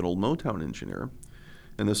found an old Motown engineer.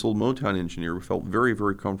 And this old Motown engineer felt very,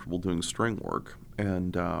 very comfortable doing string work.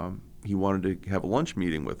 And he wanted to have a lunch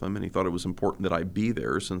meeting with him, and he thought it was important that I be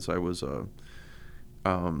there since I was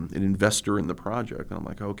an investor in the project. And I'm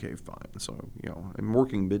like, okay, fine. So, I'm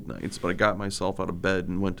working midnights, but I got myself out of bed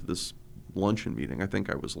and went to this luncheon meeting. I think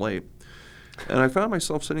I was late. And I found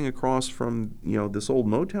myself sitting across from, this old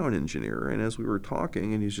Motown engineer, and as we were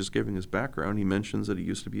talking, and he's just giving his background, he mentions that he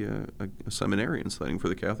used to be a seminarian studying for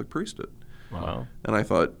the Catholic priesthood. Wow. And I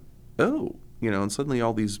thought, and suddenly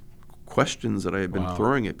all these questions that I had been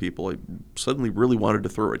throwing at people, I suddenly really wanted to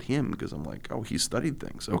throw at him, because I'm like, oh, he studied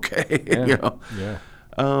things, okay. Yeah.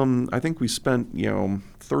 I think we spent,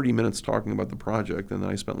 30 minutes talking about the project, and then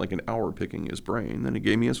I spent like an hour picking his brain, then he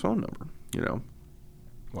gave me his phone number,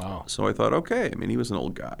 Wow. So I thought, okay, I mean, he was an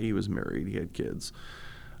old guy. He was married. He had kids.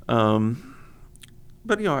 But,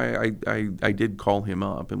 I did call him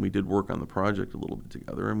up, and we did work on the project a little bit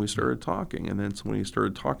together, and we started talking. And then when he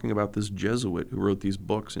started talking about this Jesuit who wrote these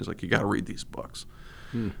books, and he's like, you got to read these books.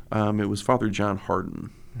 It was Father John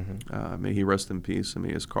Hardon. Mm-hmm. May he rest in peace, and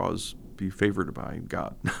may his cause be favored by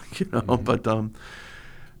God. Mm-hmm. But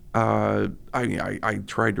I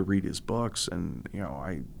tried to read his books, and,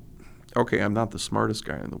 I'm not the smartest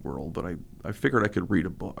guy in the world, but I figured I could read a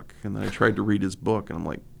book. And then I tried to read his book, and I'm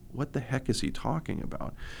like, what the heck is he talking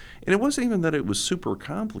about? And it wasn't even that it was super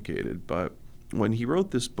complicated, but when he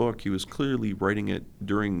wrote this book, he was clearly writing it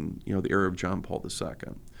during, the era of John Paul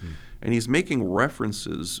II. And he's making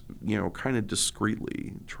references, kind of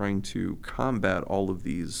discreetly, trying to combat all of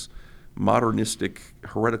these modernistic,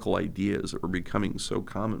 heretical ideas that were becoming so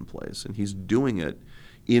commonplace. And he's doing it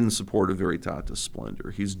in support of Veritatis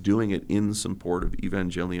Splendor. He's doing it in support of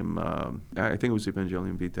Evangelium, I think it was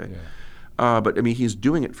Evangelium Vitae. Yeah. But, I mean, he's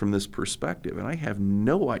doing it from this perspective, and I have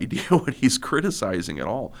no idea what he's criticizing at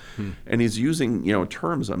all. And he's using,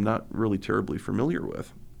 terms I'm not really terribly familiar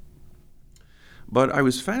with. But I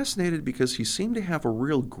was fascinated because he seemed to have a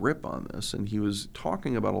real grip on this, and he was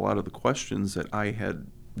talking about a lot of the questions that I had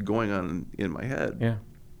going on in my head. Yeah.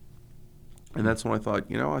 And that's when I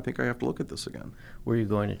thought, I think I have to look at this again. Were you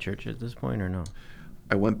going to church at this point or no?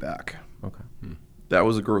 I went back. Okay. That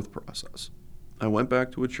was a growth process. I went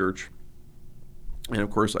back to a church, And of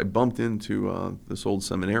course, I bumped into this old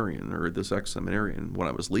seminarian, or this ex-seminarian, when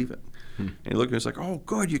I was leaving. And he looked at me, he's like, "Oh,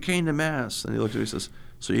 good, you came to Mass." And he looked at me and says,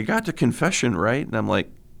 "So you got to confession, right?" And I'm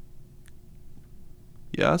like,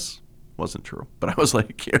 "Yes." Wasn't true. But I was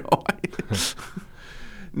like,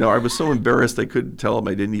 no, I was so embarrassed I couldn't tell him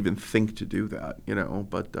I didn't even think to do that,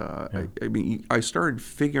 But I mean, I started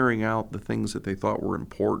figuring out the things that they thought were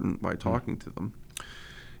important by talking to them.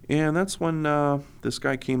 And that's when this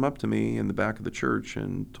guy came up to me in the back of the church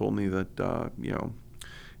and told me that,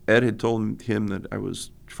 Ed had told him that I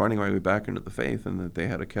was finding my way back into the faith and that they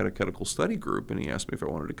had a catechetical study group, and he asked me if I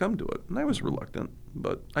wanted to come to it. And I was reluctant,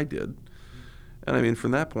 but I did. And I mean, from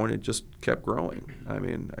that point, it just kept growing. I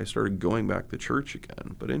mean, I started going back to church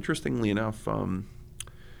again. But interestingly enough,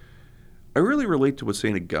 I really relate to what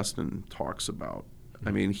St. Augustine talks about. I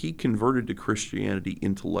mean, he converted to Christianity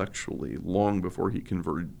intellectually long before he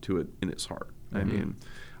converted to it in his heart. I mean,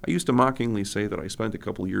 I used to mockingly say that I spent a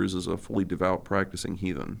couple years as a fully devout practicing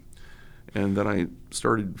heathen. And then I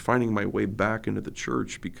started finding my way back into the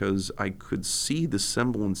church because I could see the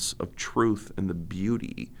semblance of truth and the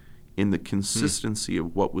beauty in the consistency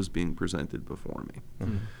of what was being presented before me.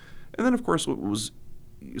 And then, of course, what was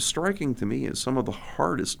striking to me is some of the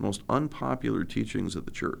hardest, most unpopular teachings of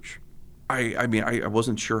the church. I mean, I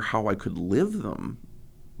wasn't sure how I could live them,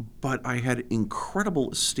 but I had incredible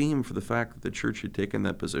esteem for the fact that the church had taken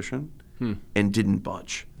that position and didn't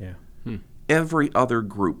budge. Every other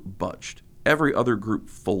group budged. Every other group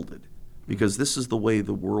folded because this is the way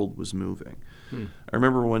the world was moving. I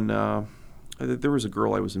remember when there was a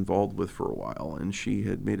girl I was involved with for a while, and she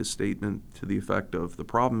had made a statement to the effect of, "The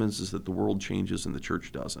problem is that the world changes and the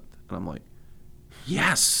church doesn't." And I'm like,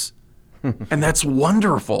 yes, and that's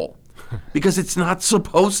wonderful. Because it's not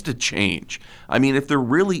supposed to change. I mean, if there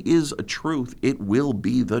really is a truth, it will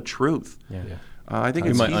be the truth. I think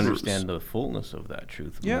you it's might Hebrews. understand the fullness of that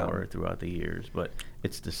truth more throughout the years, but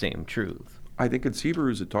it's the same truth. I think it's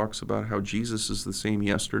Hebrews. It talks about how Jesus is the same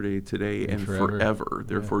yesterday, today, and forever.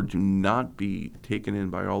 Therefore, do not be taken in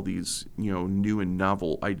by all these, new and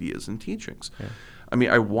novel ideas and teachings. I mean,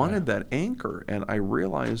 I wanted that anchor, and I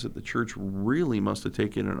realized that the church really must have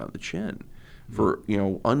taken it on the chin for,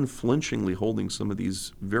 unflinchingly holding some of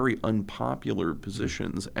these very unpopular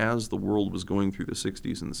positions as the world was going through the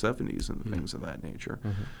 60s and the 70s and things of that nature.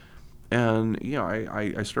 And,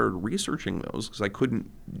 I started researching those because I couldn't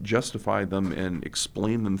justify them and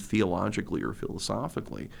explain them theologically or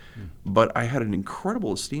philosophically. But I had an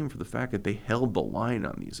incredible esteem for the fact that they held the line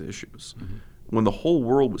on these issues. When the whole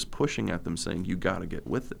world was pushing at them saying, "You got to get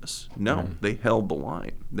with this." No, they held the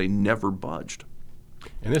line. They never budged.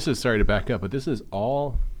 And this is, sorry to back up, but this is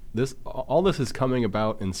all this is coming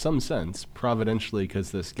about in some sense providentially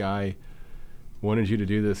because this guy wanted you to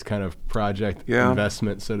do this kind of project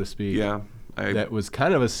investment, so to speak. That was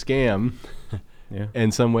kind of a scam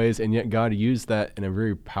in some ways, and yet God used that in a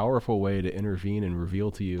very powerful way to intervene and reveal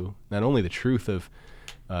to you not only the truth of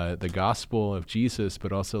the gospel of Jesus,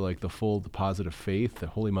 but also like the full deposit of faith, the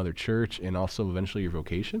Holy Mother Church, and also eventually your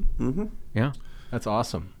vocation. That's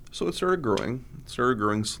awesome. So it started growing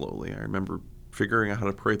slowly. I remember figuring out how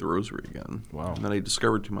to pray the rosary again. Wow. And then I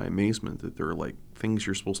discovered to my amazement that there are like things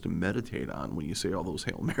you're supposed to meditate on when you say all those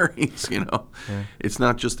Hail Marys, It's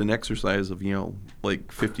not just an exercise of,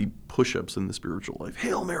 like 50 push-ups in the spiritual life.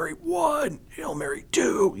 Hail Mary 1, Hail Mary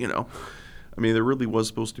 2, I mean, there really was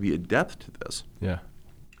supposed to be a depth to this.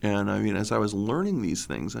 And I mean, as I was learning these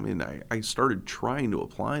things, I mean, I started trying to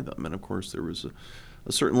apply them. And of course, there was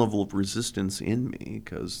a certain level of resistance in me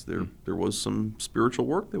because there was some spiritual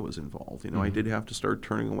work that was involved. I did have to start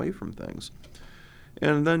turning away from things.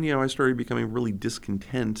 And then, I started becoming really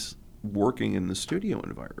discontent working in the studio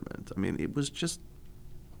environment. I mean, it just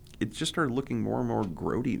started looking more and more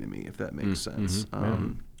grody to me, if that makes sense.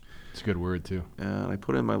 It's a good word, too. And I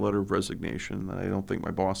put in my letter of resignation, and I don't think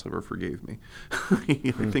my boss ever forgave me.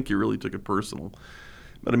 I think he really took it personal.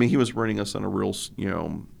 But, I mean, he was running us on a real,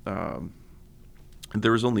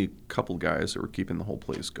 there was only a couple guys that were keeping the whole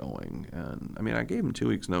place going. And, I mean, I gave him 2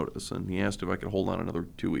 weeks' notice, and he asked if I could hold on another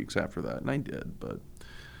 2 weeks after that, and I did. But,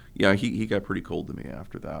 he got pretty cold to me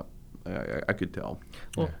after that. I could tell.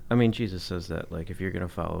 Well, I mean, Jesus says that, like, if you're going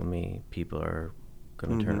to follow me, people are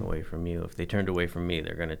going to turn away from you. If they turned away from me,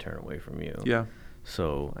 they're going to turn away from you.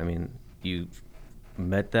 So, I mean, you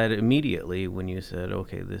met that immediately when you said,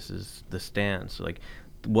 okay, this is the stance. Like,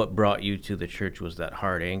 what brought you to the church was that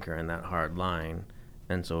hard anchor and that hard line.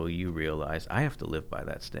 And so you realized, I have to live by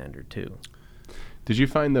that standard too. Did you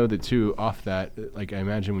find, though, that too, off that, like, I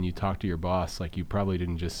imagine when you talked to your boss, like, you probably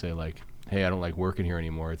didn't just say, like, hey, I don't like working here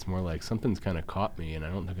anymore. It's more like something's kind of caught me and I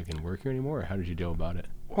don't think I can work here anymore. Or how did you deal about it?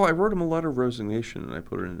 Well, I wrote him a letter of resignation and I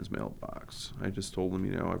put it in his mailbox. I just told him,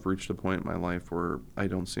 I've reached a point in my life where I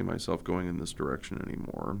don't see myself going in this direction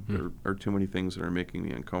anymore. There are too many things that are making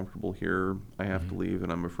me uncomfortable here. I have to leave,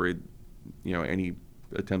 and I'm afraid, any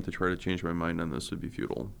attempt to try to change my mind on this would be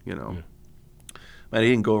futile, I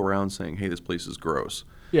didn't go around saying, hey, this place is gross.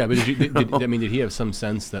 Yeah, but did he have some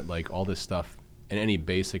sense that like all this stuff in any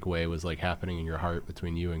basic way was like happening in your heart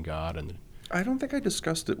between you and God? And I don't think I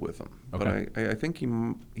discussed it with him, okay. but I think he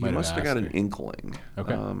must have got an inkling.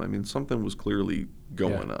 Okay. Something was clearly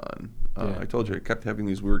going on. Yeah. I told you I kept having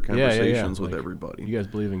these weird conversations with everybody. You guys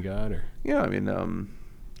believe in God, or? Yeah,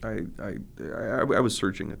 I was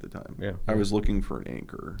searching at the time. Yeah. I was looking for an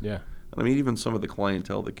anchor. Yeah. Even some of the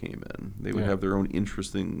clientele that came in, they would have their own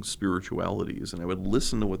interesting spiritualities, and I would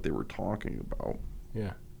listen to what they were talking about.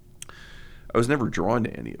 Yeah. I was never drawn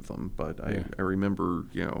to any of them, but I remember,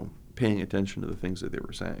 paying attention to the things that they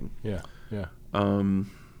were saying. Yeah. Yeah.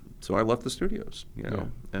 So I left the studios,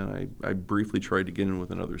 and I briefly tried to get in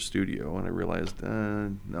with another studio, and I realized,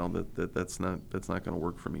 no, that's not going to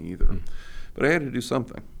work for me either. But I had to do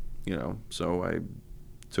something, So I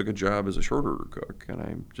took a job as a short order cook, and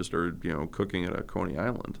I just started, cooking at a Coney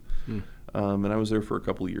Island. And I was there for a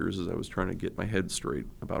couple of years as I was trying to get my head straight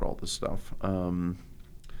about all this stuff.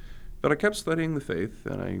 But I kept studying the faith,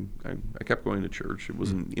 and I kept going to church. It was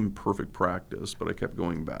an imperfect practice, but I kept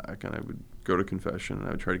going back, and I would go to confession, and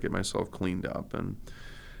I would try to get myself cleaned up. And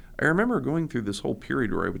I remember going through this whole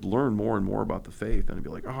period where I would learn more and more about the faith, and I'd be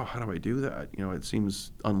like, oh, how do I do that? It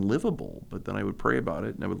seems unlivable. But then I would pray about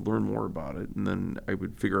it, and I would learn more about it, and then I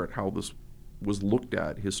would figure out how this was looked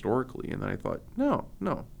at historically. And then I thought,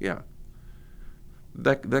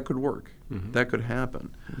 that could work. That could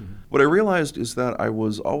happen. What I realized is that I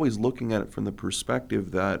was always looking at it from the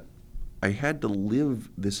perspective that I had to live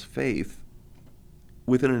this faith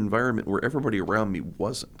within an environment where everybody around me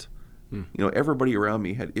wasn't. Everybody around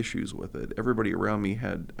me had issues with it. Everybody around me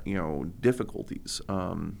had, difficulties.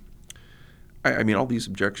 All these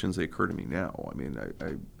objections, they occur to me now.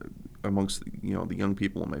 I amongst, the young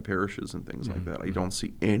people in my parishes and things like that, I don't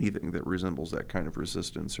see anything that resembles that kind of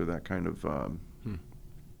resistance or that kind of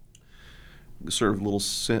sort of little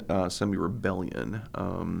semi-rebellion.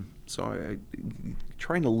 So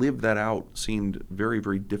trying to live that out seemed very,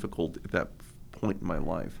 very difficult at that point in my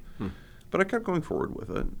life. But I kept going forward with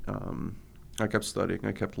it. I kept studying.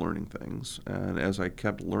 I kept learning things. And as I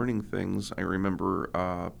kept learning things, I remember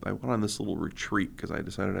I went on this little retreat because I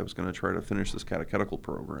decided I was going to try to finish this catechetical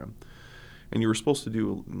program. And you were supposed to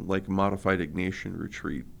do like a modified Ignatian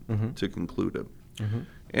retreat to conclude it.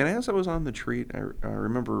 And as I was on the retreat, I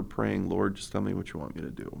remember praying, Lord, just tell me what you want me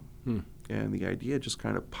to do. And the idea just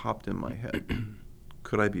kind of popped in my head.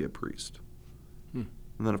 Could I be a priest?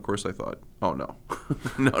 And then, of course, I thought, oh, no.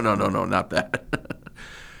 no, not that.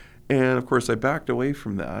 And, of course, I backed away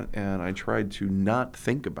from that, and I tried to not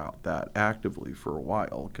think about that actively for a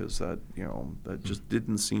while because that just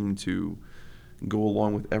didn't seem to go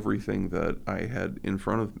along with everything that I had in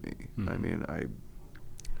front of me.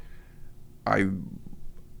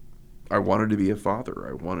 I wanted to be a father.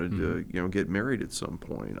 I wanted to, get married at some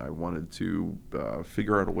point. I wanted to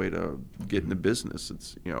figure out a way to get into business.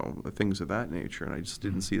 It's, things of that nature. And I just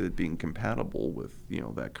didn't see that being compatible with,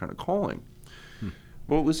 that kind of calling.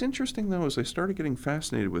 But what was interesting, though, is I started getting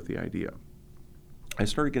fascinated with the idea. I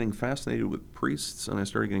started getting fascinated with priests, and I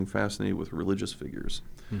started getting fascinated with religious figures.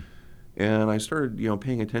 And I started,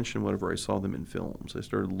 paying attention whenever I saw them in films. I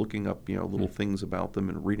started looking up, little things about them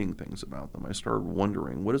and reading things about them. I started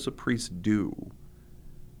wondering, what does a priest do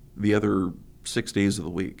the other 6 days of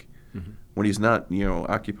the week when he's not,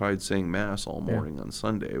 occupied saying Mass all morning on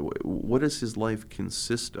Sunday? What does his life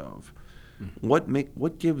consist of?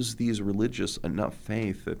 What gives these religious enough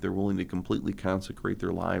faith that they're willing to completely consecrate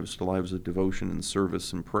their lives to lives of devotion and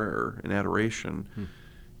service and prayer and adoration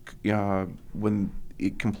when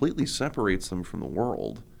it completely separates them from the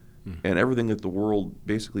world and everything that the world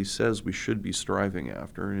basically says we should be striving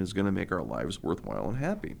after and is going to make our lives worthwhile and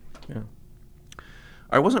happy.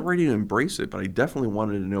 I wasn't ready to embrace it, but I definitely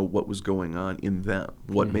wanted to know what was going on in them,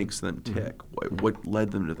 what makes them tick, what led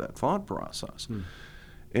them to that thought process.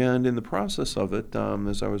 And in the process of it,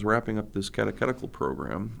 as I was wrapping up this catechetical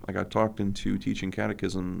program, I got talked into teaching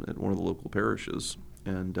catechism at one of the local parishes,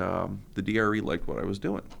 and the DRE liked what I was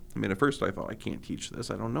doing. At first I thought, I can't teach this.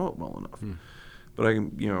 I don't know it well enough. But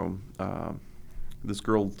this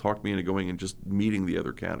girl talked me into going and just meeting the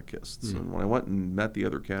other catechists. And when I went and met the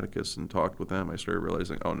other catechists and talked with them, I started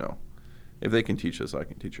realizing, oh no, if they can teach this, I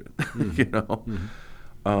can teach it.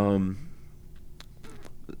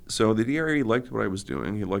 So the DRE liked what I was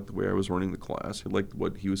doing. He liked the way I was running the class. He liked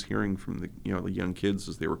what he was hearing from the young kids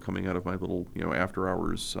as they were coming out of my little after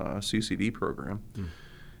hours CCD program.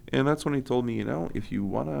 And that's when he told me, if you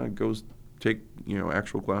want to go take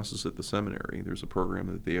actual classes at the seminary, there's a program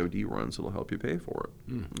that the AOD runs that'll help you pay for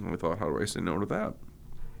it. And I thought, how do I say no to that?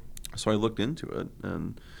 So I looked into it,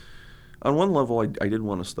 and on one level, I did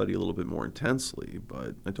want to study a little bit more intensely,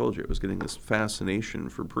 but I told you I was getting this fascination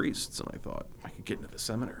for priests, and I thought I could get into the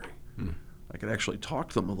seminary. I could actually talk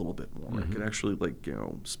to them a little bit more. I could actually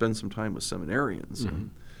spend some time with seminarians.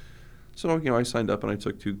 And so I signed up and I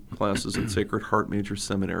took 2 classes at Sacred Heart Major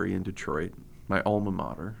Seminary in Detroit, my alma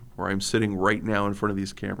mater, where I'm sitting right now in front of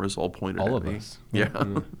these cameras, all pointed all at me. Of us. Yeah.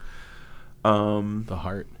 The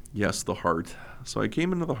Heart. Yes, the Heart. So I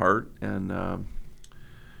came into the Heart, and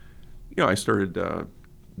I started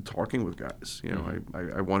talking with guys.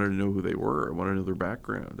 I wanted to know who they were. I wanted to know their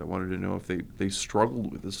background. I wanted to know if they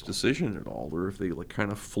struggled with this decision at all, or if they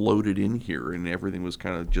kind of floated in here and everything was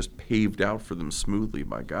kind of just paved out for them smoothly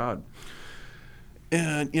by God.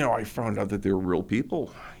 And, I found out that they were real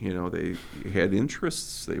people. They had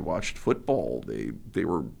interests. They watched football. They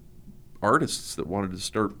were artists that wanted to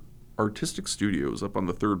start artistic studios up on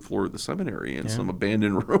the 3rd floor of the seminary in some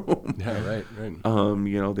abandoned room. Yeah, right.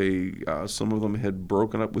 They some of them had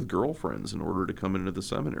broken up with girlfriends in order to come into the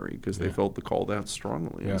seminary because they felt the call that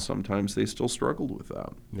strongly, and sometimes they still struggled with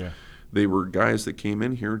that. Yeah. They were guys that came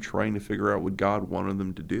in here trying to figure out what God wanted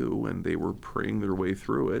them to do, and they were praying their way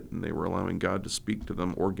through it, and they were allowing God to speak to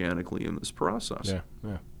them organically in this process.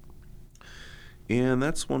 Yeah. And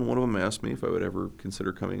that's when one of them asked me if I would ever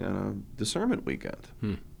consider coming on a discernment weekend.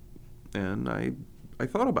 And I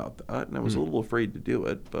thought about that, and I was a little afraid to do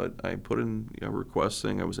it, but I put in a request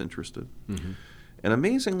saying I was interested. And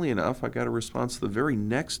amazingly enough, I got a response the very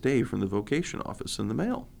next day from the vocation office in the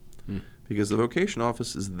mail. Because the vocation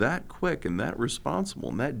office is that quick and that responsible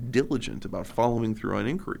and that diligent about following through on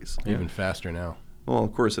inquiries. Even faster now. Well,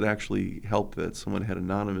 of course, it actually helped that someone had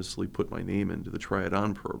anonymously put my name into the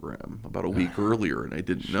Try-It-On program about a week earlier, and I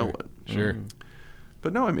didn't know it. Sure.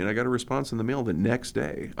 But no, I got a response in the mail the next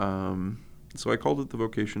day. So I called it the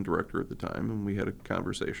vocation director at the time, and we had a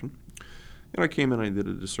conversation. And I came in and I did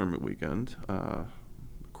a discernment weekend. Of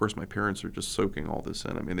course, my parents are just soaking all this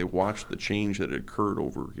in. They watched the change that had occurred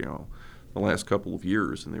over, the last couple of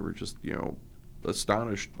years, and they were just,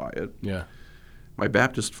 astonished by it. Yeah. My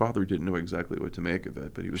Baptist father didn't know exactly what to make of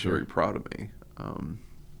it, but he was very proud of me.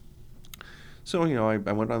 So, I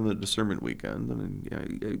went on the discernment weekend,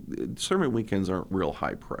 and discernment weekends aren't real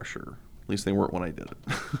high pressure. At least they weren't when I did it.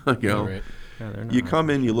 Right. Yeah, you come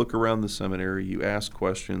in, you look around the seminary, you ask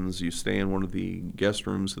questions, you stay in one of the guest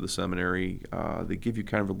rooms of the seminary. They give you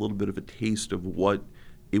kind of a little bit of a taste of what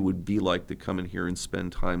it would be like to come in here and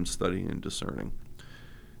spend time studying and discerning.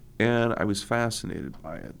 And I was fascinated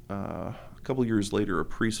by it. A couple years later, a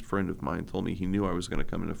priest friend of mine told me he knew I was going to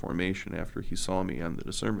come into formation after he saw me on the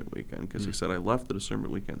discernment weekend, because he said, I left the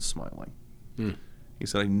discernment weekend smiling. He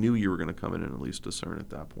said, I knew you were going to come in and at least discern at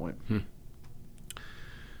that point.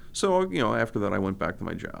 So, after that, I went back to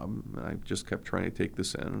my job. I just kept trying to take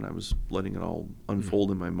this in, and I was letting it all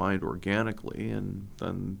unfold in my mind organically. And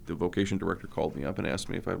then the vocation director called me up and asked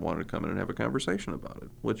me if I wanted to come in and have a conversation about it,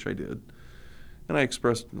 which I did. And I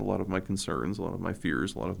expressed a lot of my concerns, a lot of my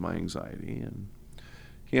fears, a lot of my anxiety. And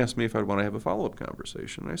he asked me if I'd want to have a follow-up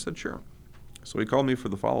conversation. And I said, sure. So he called me for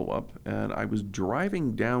the follow-up, and I was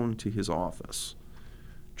driving down to his office,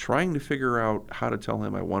 trying to figure out how to tell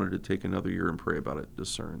him I wanted to take another year and pray about it,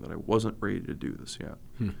 discern, that I wasn't ready to do this yet.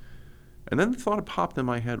 And then the thought popped in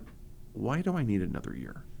my head, why do I need another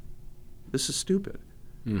year? This is stupid.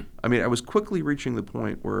 I was quickly reaching the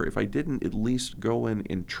point where if I didn't at least go in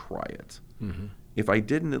and try it, if I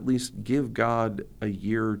didn't at least give God a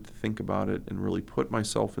year to think about it and really put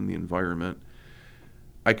myself in the environment,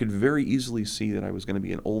 I could very easily see that I was going to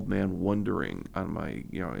be an old man wondering on my,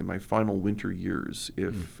 in my final winter years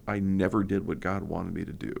if I never did what God wanted me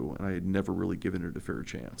to do, and I had never really given it a fair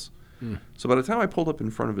chance. So by the time I pulled up in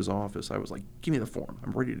front of his office, I was like, give me the form.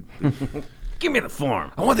 I'm ready to leave. Give me the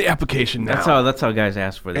form. I want the application now. That's how guys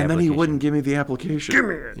ask for the application. And then he wouldn't give me the application. Give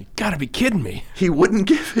me it. You got to be kidding me. He wouldn't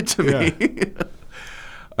give it to me.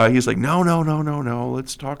 He's like, no,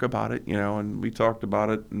 let's talk about it, and we talked about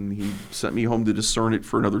it, and he sent me home to discern it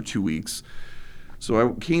for another 2 weeks. So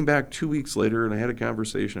I came back 2 weeks later, and I had a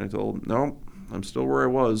conversation. I told him, no, I'm still where I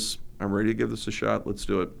was. I'm ready to give this a shot. Let's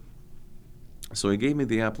do it. So he gave me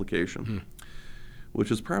the application, which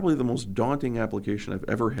is probably the most daunting application I've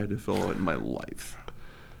ever had to fill out in my life.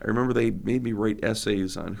 I remember they made me write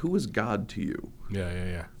essays on who is God to you.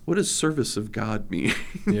 Yeah. What does service of God mean?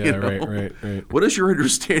 Yeah, right. What is your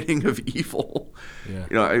understanding of evil? Yeah.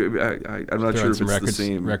 I'm not sure if it's the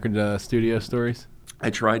same. Record studio stories? I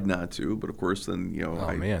tried not to, but of course then,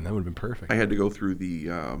 man, that would have been perfect. I had to go through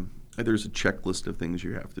there's a checklist of things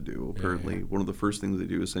you have to do. Apparently, one of the first things they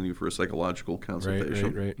do is send you for a psychological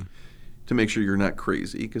consultation. Right. To make sure you're not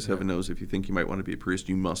crazy, because heaven knows if you think you might want to be a priest,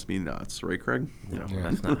 you must be nuts, right, Craig? No,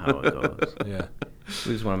 that's not how it goes. Yeah.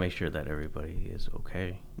 We just want to make sure that everybody is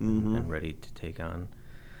okay and ready to take on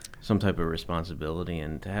some type of responsibility,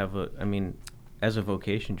 and to have as a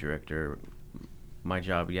vocation director, my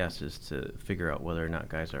job, yes, is to figure out whether or not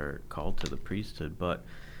guys are called to the priesthood, but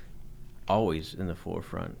always in the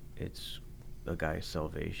forefront, it's a guy's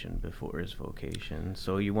salvation before his vocation.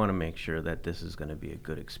 So you want to make sure that this is going to be a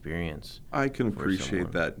good experience. I can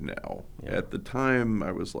appreciate that now. Yeah. At the time,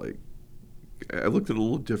 I was like, I looked at it a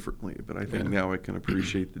little differently, but I think now I can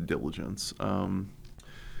appreciate the diligence.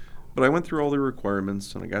 But I went through all the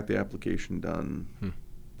requirements, and I got the application done.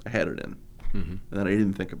 I had it in. And then I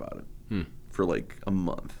didn't think about it for like a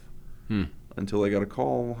month. Until I got a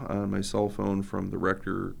call on my cell phone from the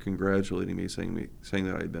rector congratulating me, saying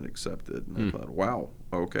that I had been accepted. And I thought, wow,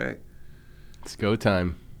 okay. It's go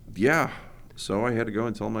time. Yeah. So I had to go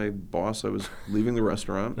and tell my boss I was leaving the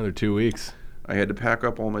restaurant. Another 2 weeks. I had to pack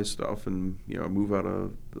up all my stuff and move out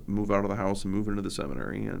of the house and move into the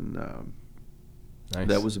seminary. And nice.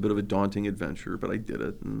 That was a bit of a daunting adventure, but I did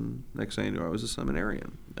it. And next thing I knew, I was a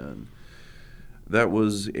seminarian. And that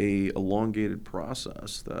was a elongated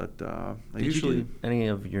process that Did you do any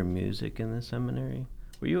of your music in the seminary?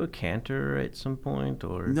 Were you a cantor at some point,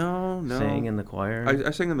 or no sang in the choir?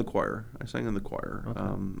 I sang in the choir. Okay.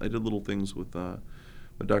 I did little things with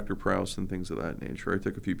Dr. Prouse and things of that nature. I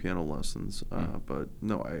took a few piano lessons, but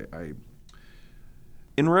no, I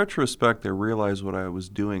in retrospect, I realized what I was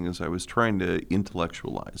doing is I was trying to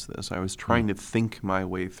intellectualize this. I was trying to think my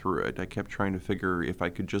way through it. I kept trying to figure if I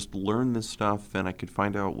could just learn this stuff, then I could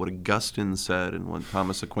find out what Augustine said and what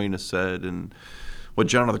Thomas Aquinas said and what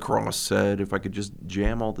John of the Cross said. If I could just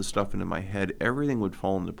jam all this stuff into my head, everything would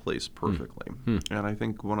fall into place perfectly. And I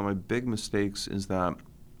think one of my big mistakes is that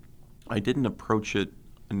I didn't approach it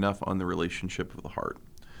enough on the relationship of the heart.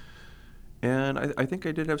 And I think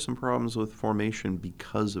I did have some problems with formation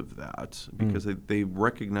because of that, because they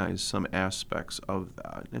recognized some aspects of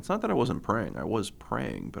that. It's not that I wasn't praying. I was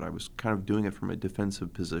praying, but I was kind of doing it from a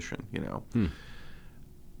defensive position,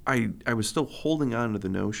 I was still holding on to the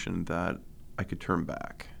notion that I could turn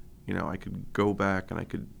back. I could go back and I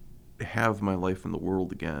could have my life in the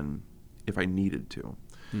world again if I needed to.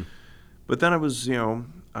 But then I was,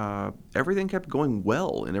 everything kept going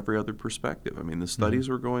well in every other perspective. I mean, the studies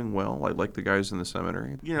were going well. I liked the guys in the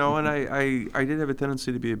seminary, and I did have a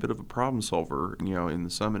tendency to be a bit of a problem solver, in the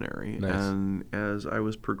seminary. Nice. And as I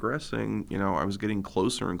was progressing, I was getting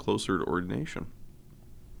closer and closer to ordination.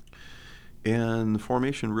 And the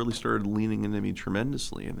formation really started leaning into me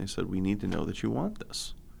tremendously, and they said, we need to know that you want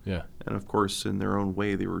this. Yeah. And of course, in their own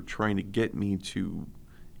way, they were trying to get me to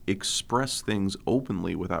express things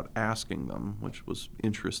openly without asking them, which was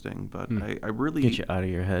interesting. But I really... Get you out of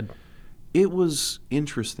your head. It was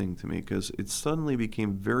interesting to me because it suddenly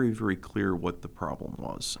became very, very clear what the problem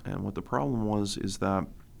was. And what the problem was is that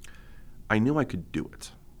I knew I could do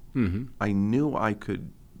it. I knew I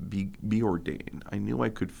could be ordained. I knew I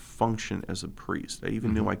could function as a priest. I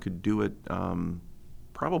even knew I could do it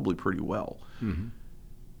probably pretty well.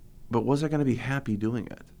 But was I going to be happy doing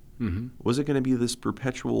it? Was it going to be this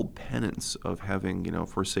perpetual penance of having,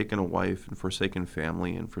 forsaken a wife and forsaken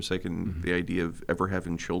family and forsaken the idea of ever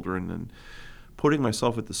having children and putting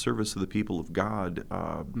myself at the service of the people of God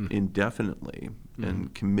indefinitely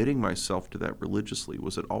and committing myself to that religiously?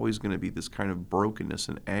 Was it always going to be this kind of brokenness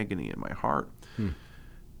and agony in my heart?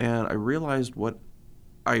 And I realized what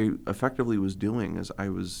I effectively was doing is I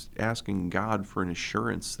was asking God for an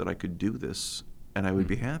assurance that I could do this and I would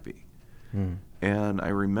be happy. And I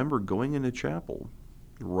remember going into chapel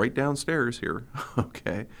right downstairs here,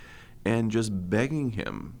 and just begging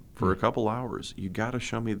him for a couple hours, you got to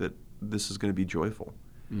show me that this is going to be joyful.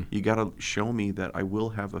 You got to show me that I will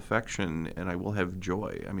have affection and I will have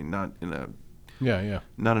joy. I mean, not in a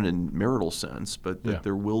not in a marital sense, but that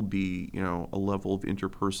there will be, a level of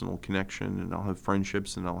interpersonal connection, and I'll have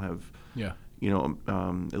friendships, and I'll have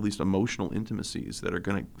at least emotional intimacies that are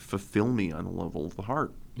going to fulfill me on the level of the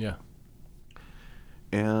heart.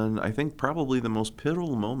 And I think probably the most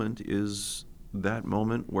pivotal moment is that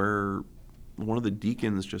moment where one of the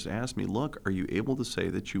deacons just asked me, look, are you able to say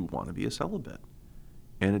that you want to be a celibate?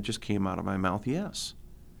 And it just came out of my mouth, yes.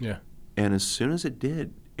 And as soon as it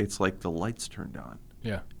did, it's like the lights turned on.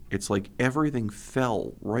 Yeah. It's like everything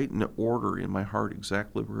fell right in order in my heart,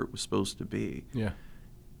 exactly where it was supposed to be. Yeah.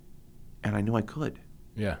 And I knew I could.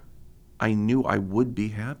 Yeah. I knew I would be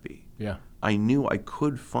happy. Yeah. I knew I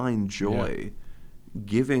could find joy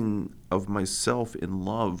giving of myself in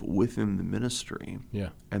love within the ministry. Yeah.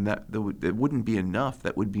 And that wouldn't be enough.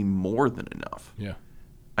 That would be more than enough. Yeah.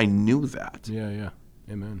 I knew that. Yeah. Yeah.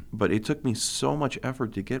 Amen. But it took me so much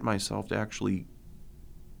effort to get myself to actually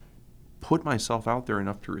put myself out there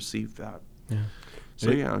enough to receive that. Yeah. So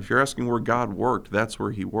if you're asking where God worked, that's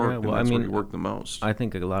where he worked, and that's where he worked the most. I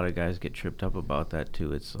think a lot of guys get tripped up about that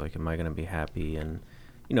too. It's like, am I going to be happy? And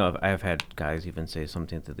I've had guys even say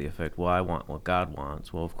something to the effect, well, I want what God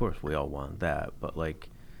wants. Well, of course we all want that, but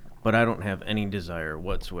I don't have any desire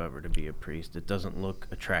whatsoever to be a priest. It doesn't look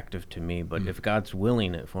attractive to me, but if God's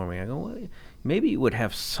willing it for me, I go, well, maybe you would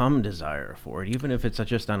have some desire for it, even if it's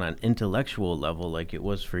just on an intellectual level like it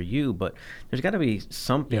was for you, but there's got to be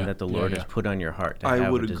something that the Lord has put on your heart to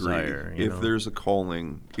have a desire. I would agree. If there's a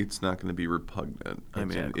calling, it's not going to be repugnant.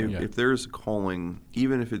 Exactly. I mean, if there's a calling,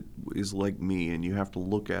 even if it is like me, and you have to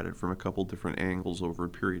look at it from a couple different angles over a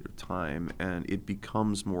period of time, and it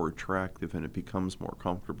becomes more attractive and it becomes more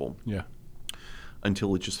comfortable. Yeah.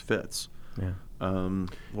 Until it just fits. Yeah.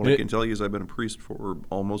 What I can tell you is I've been a priest for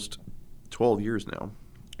almost 12 years now.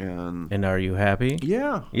 And are you happy?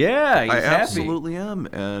 Yeah. Yeah, he's I happy. absolutely am.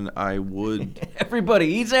 And I would...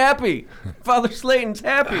 Everybody, he's happy. Father Slaton's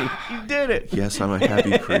happy. You did it. Yes, I'm a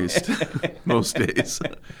happy priest most days.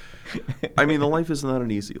 I mean, the life is not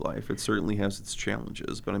an easy life. It certainly has its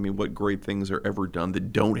challenges. But I mean, what great things are ever done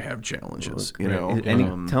that don't have challenges?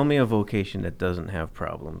 Tell me a vocation that doesn't have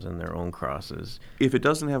problems and their own crosses. If it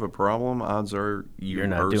doesn't have a problem, odds are you're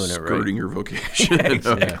not doing skirting your vocation.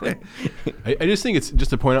 Exactly. I just think it's,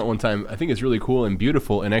 just to point out one time, I think it's really cool and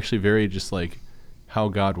beautiful and actually very just like how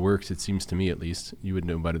God works, it seems to me at least. You would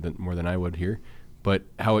know about it more than I would here. But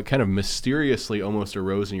how it kind of mysteriously almost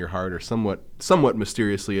arose in your heart, or somewhat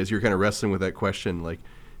mysteriously, as you're kind of wrestling with that question, like,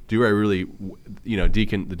 do I really, the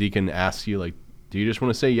deacon asks you, like, do you just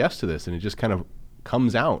want to say yes to this? And it just kind of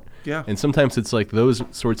comes out. Yeah. And sometimes it's like those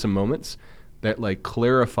sorts of moments that like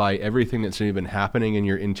clarify everything that's been happening in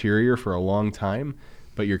your interior for a long time,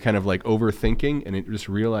 but you're kind of like overthinking, and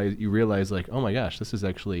you realize like, oh my gosh, this is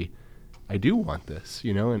actually, I do want this,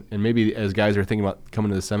 and maybe as guys are thinking about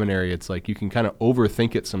coming to the seminary, it's like you can kind of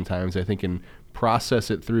overthink it sometimes, I think, and process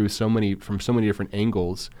it through from so many different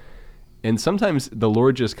angles. And sometimes the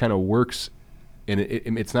Lord just kind of works, and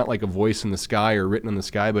it's not like a voice in the sky or written in the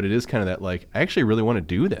sky, but it is kind of that like, I actually really want to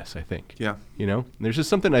do this, I think. Yeah. There's just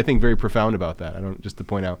something I think very profound about that. Just to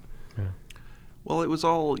point out. Yeah. Well, it was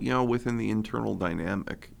all, within the internal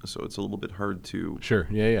dynamic, so it's a little bit hard to... Sure,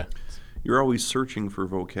 yeah. You're always searching for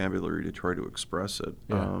vocabulary to try to express it.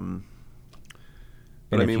 Yeah. And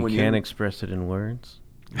if you can't express it in words,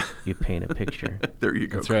 you paint a picture. There you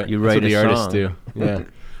go. That's right. You write That's what a the song. artists do. Yeah.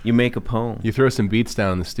 You make a poem. You throw some beats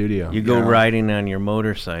down in the studio. You go riding on your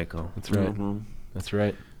motorcycle. That's right. Mm-hmm. That's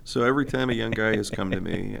right. So every time a young guy has come to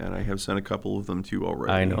me, and I have sent a couple of them to you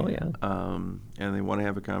already. I know, yeah. And they want to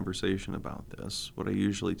have a conversation about this, what I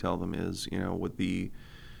usually tell them is,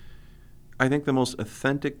 I think the most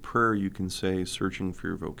authentic prayer you can say searching for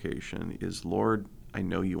your vocation is, Lord, I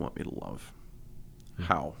know you want me to love.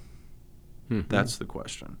 How? That's the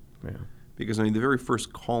question. Yeah. Because, the very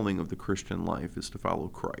first calling of the Christian life is to follow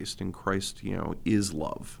Christ, and Christ, is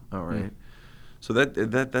love, all right? So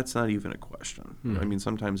that's not even a question.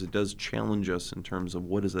 Sometimes it does challenge us in terms of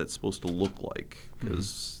what is that supposed to look like,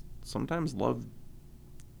 because sometimes love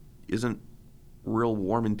isn't real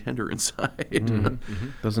warm and tender inside.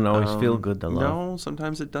 Doesn't always feel good to love. No,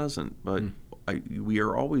 sometimes it doesn't. But we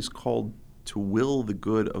are always called to will the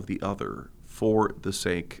good of the other for the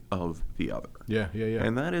sake of the other. Yeah.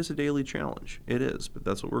 And that is a daily challenge. It is, but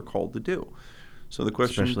that's what we're called to do. So the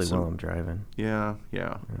question, especially while I'm driving. Yeah.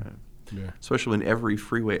 Especially when every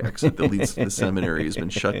freeway exit that leads to the seminary has been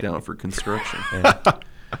shut down for construction.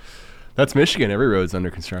 That's Michigan. Every road's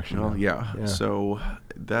under construction. Oh, yeah. So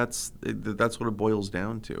that's what it boils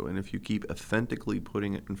down to. And if you keep authentically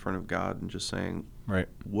putting it in front of God and just saying, right,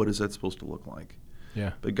 what is that supposed to look like?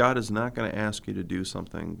 Yeah. But God is not going to ask you to do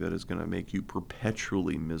something that is going to make you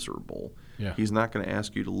perpetually miserable. Yeah. He's not going to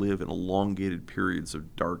ask you to live in elongated periods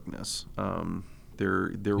of darkness.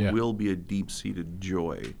 There will be a deep-seated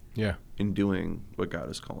joy in doing what God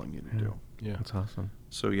is calling you to do. Yeah, that's awesome.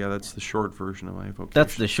 So, that's the short version of my vocation.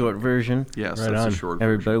 That's the short version? Yes, right that's on. the short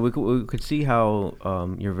Everybody, version. we could see how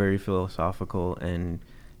you're very philosophical and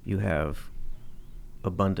you have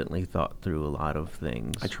abundantly thought through a lot of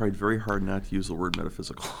things. I tried very hard not to use the word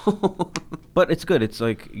metaphysical. But it's good. It's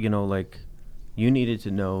like, like you needed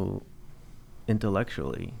to know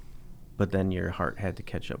intellectually, but then your heart had to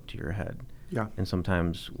catch up to your head. Yeah. And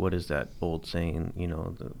sometimes, what is that old saying,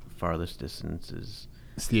 the farthest distance is...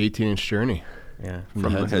 It's the 18-inch journey. Yeah. From the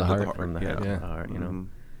head to the heart. From the head to the heart,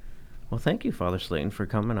 Well, thank you, Father Slaton, for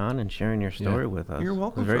coming on and sharing your story with us. You're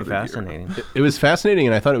welcome. It was very fascinating. It was fascinating,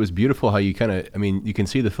 and I thought it was beautiful how you you can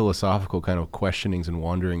see the philosophical kind of questionings and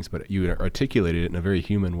wanderings, but you articulated it in a very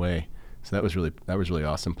human way. So that was really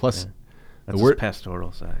awesome. Plus, that's the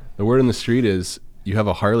pastoral side. The word on the street is you have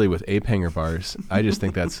a Harley with ape hanger bars. I just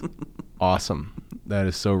think that's awesome. That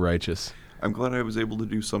is so righteous. I'm glad I was able to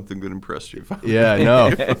do something that impressed you, Father. Yeah,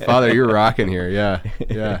 no, Father, you're rocking here. Yeah.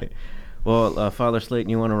 Well, Father Slaton,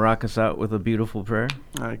 you want to rock us out with a beautiful prayer?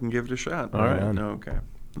 I can give it a shot. All right. Okay.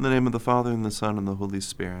 In the name of the Father, and the Son, and the Holy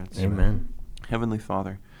Spirit. Amen. Heavenly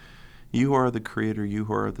Father, you are the Creator, you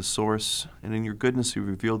are the source, and in your goodness you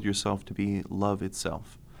revealed yourself to be love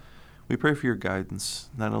itself. We pray for your guidance,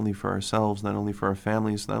 not only for ourselves, not only for our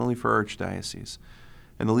families, not only for our archdiocese,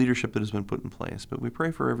 and the leadership that has been put in place, but we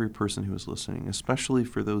pray for every person who is listening, especially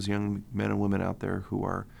for those young men and women out there who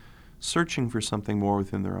are searching for something more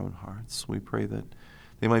within their own hearts. We pray that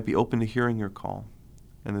they might be open to hearing your call,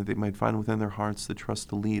 and that they might find within their hearts the trust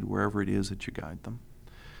to lead wherever it is that you guide them.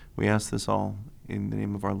 We ask this all in the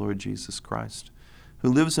name of our Lord Jesus Christ,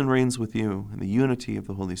 who lives and reigns with you in the unity of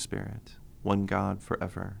the Holy Spirit, one God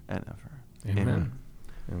forever and ever. Amen.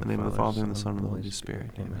 In the name of the Father, and the Son, and the Holy Spirit.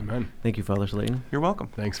 Amen. Thank you, Father Slaton. You're welcome.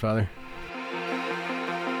 Thanks, Father.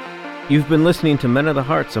 You've been listening to Men of the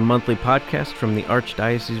Hearts, a monthly podcast from the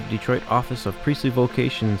Archdiocese of Detroit Office of Priestly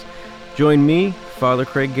Vocations. Join me, Father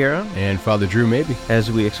Craig Guerra, and Father Drew Maybe,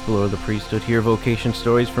 as we explore the priesthood, hear vocation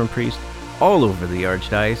stories from priests all over the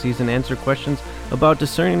Archdiocese, and answer questions about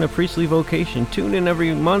discerning a priestly vocation. Tune in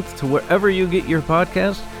every month to wherever you get your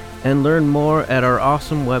podcast, and learn more at our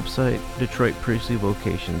awesome website,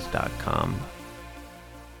 DetroitPriestlyVocations.com.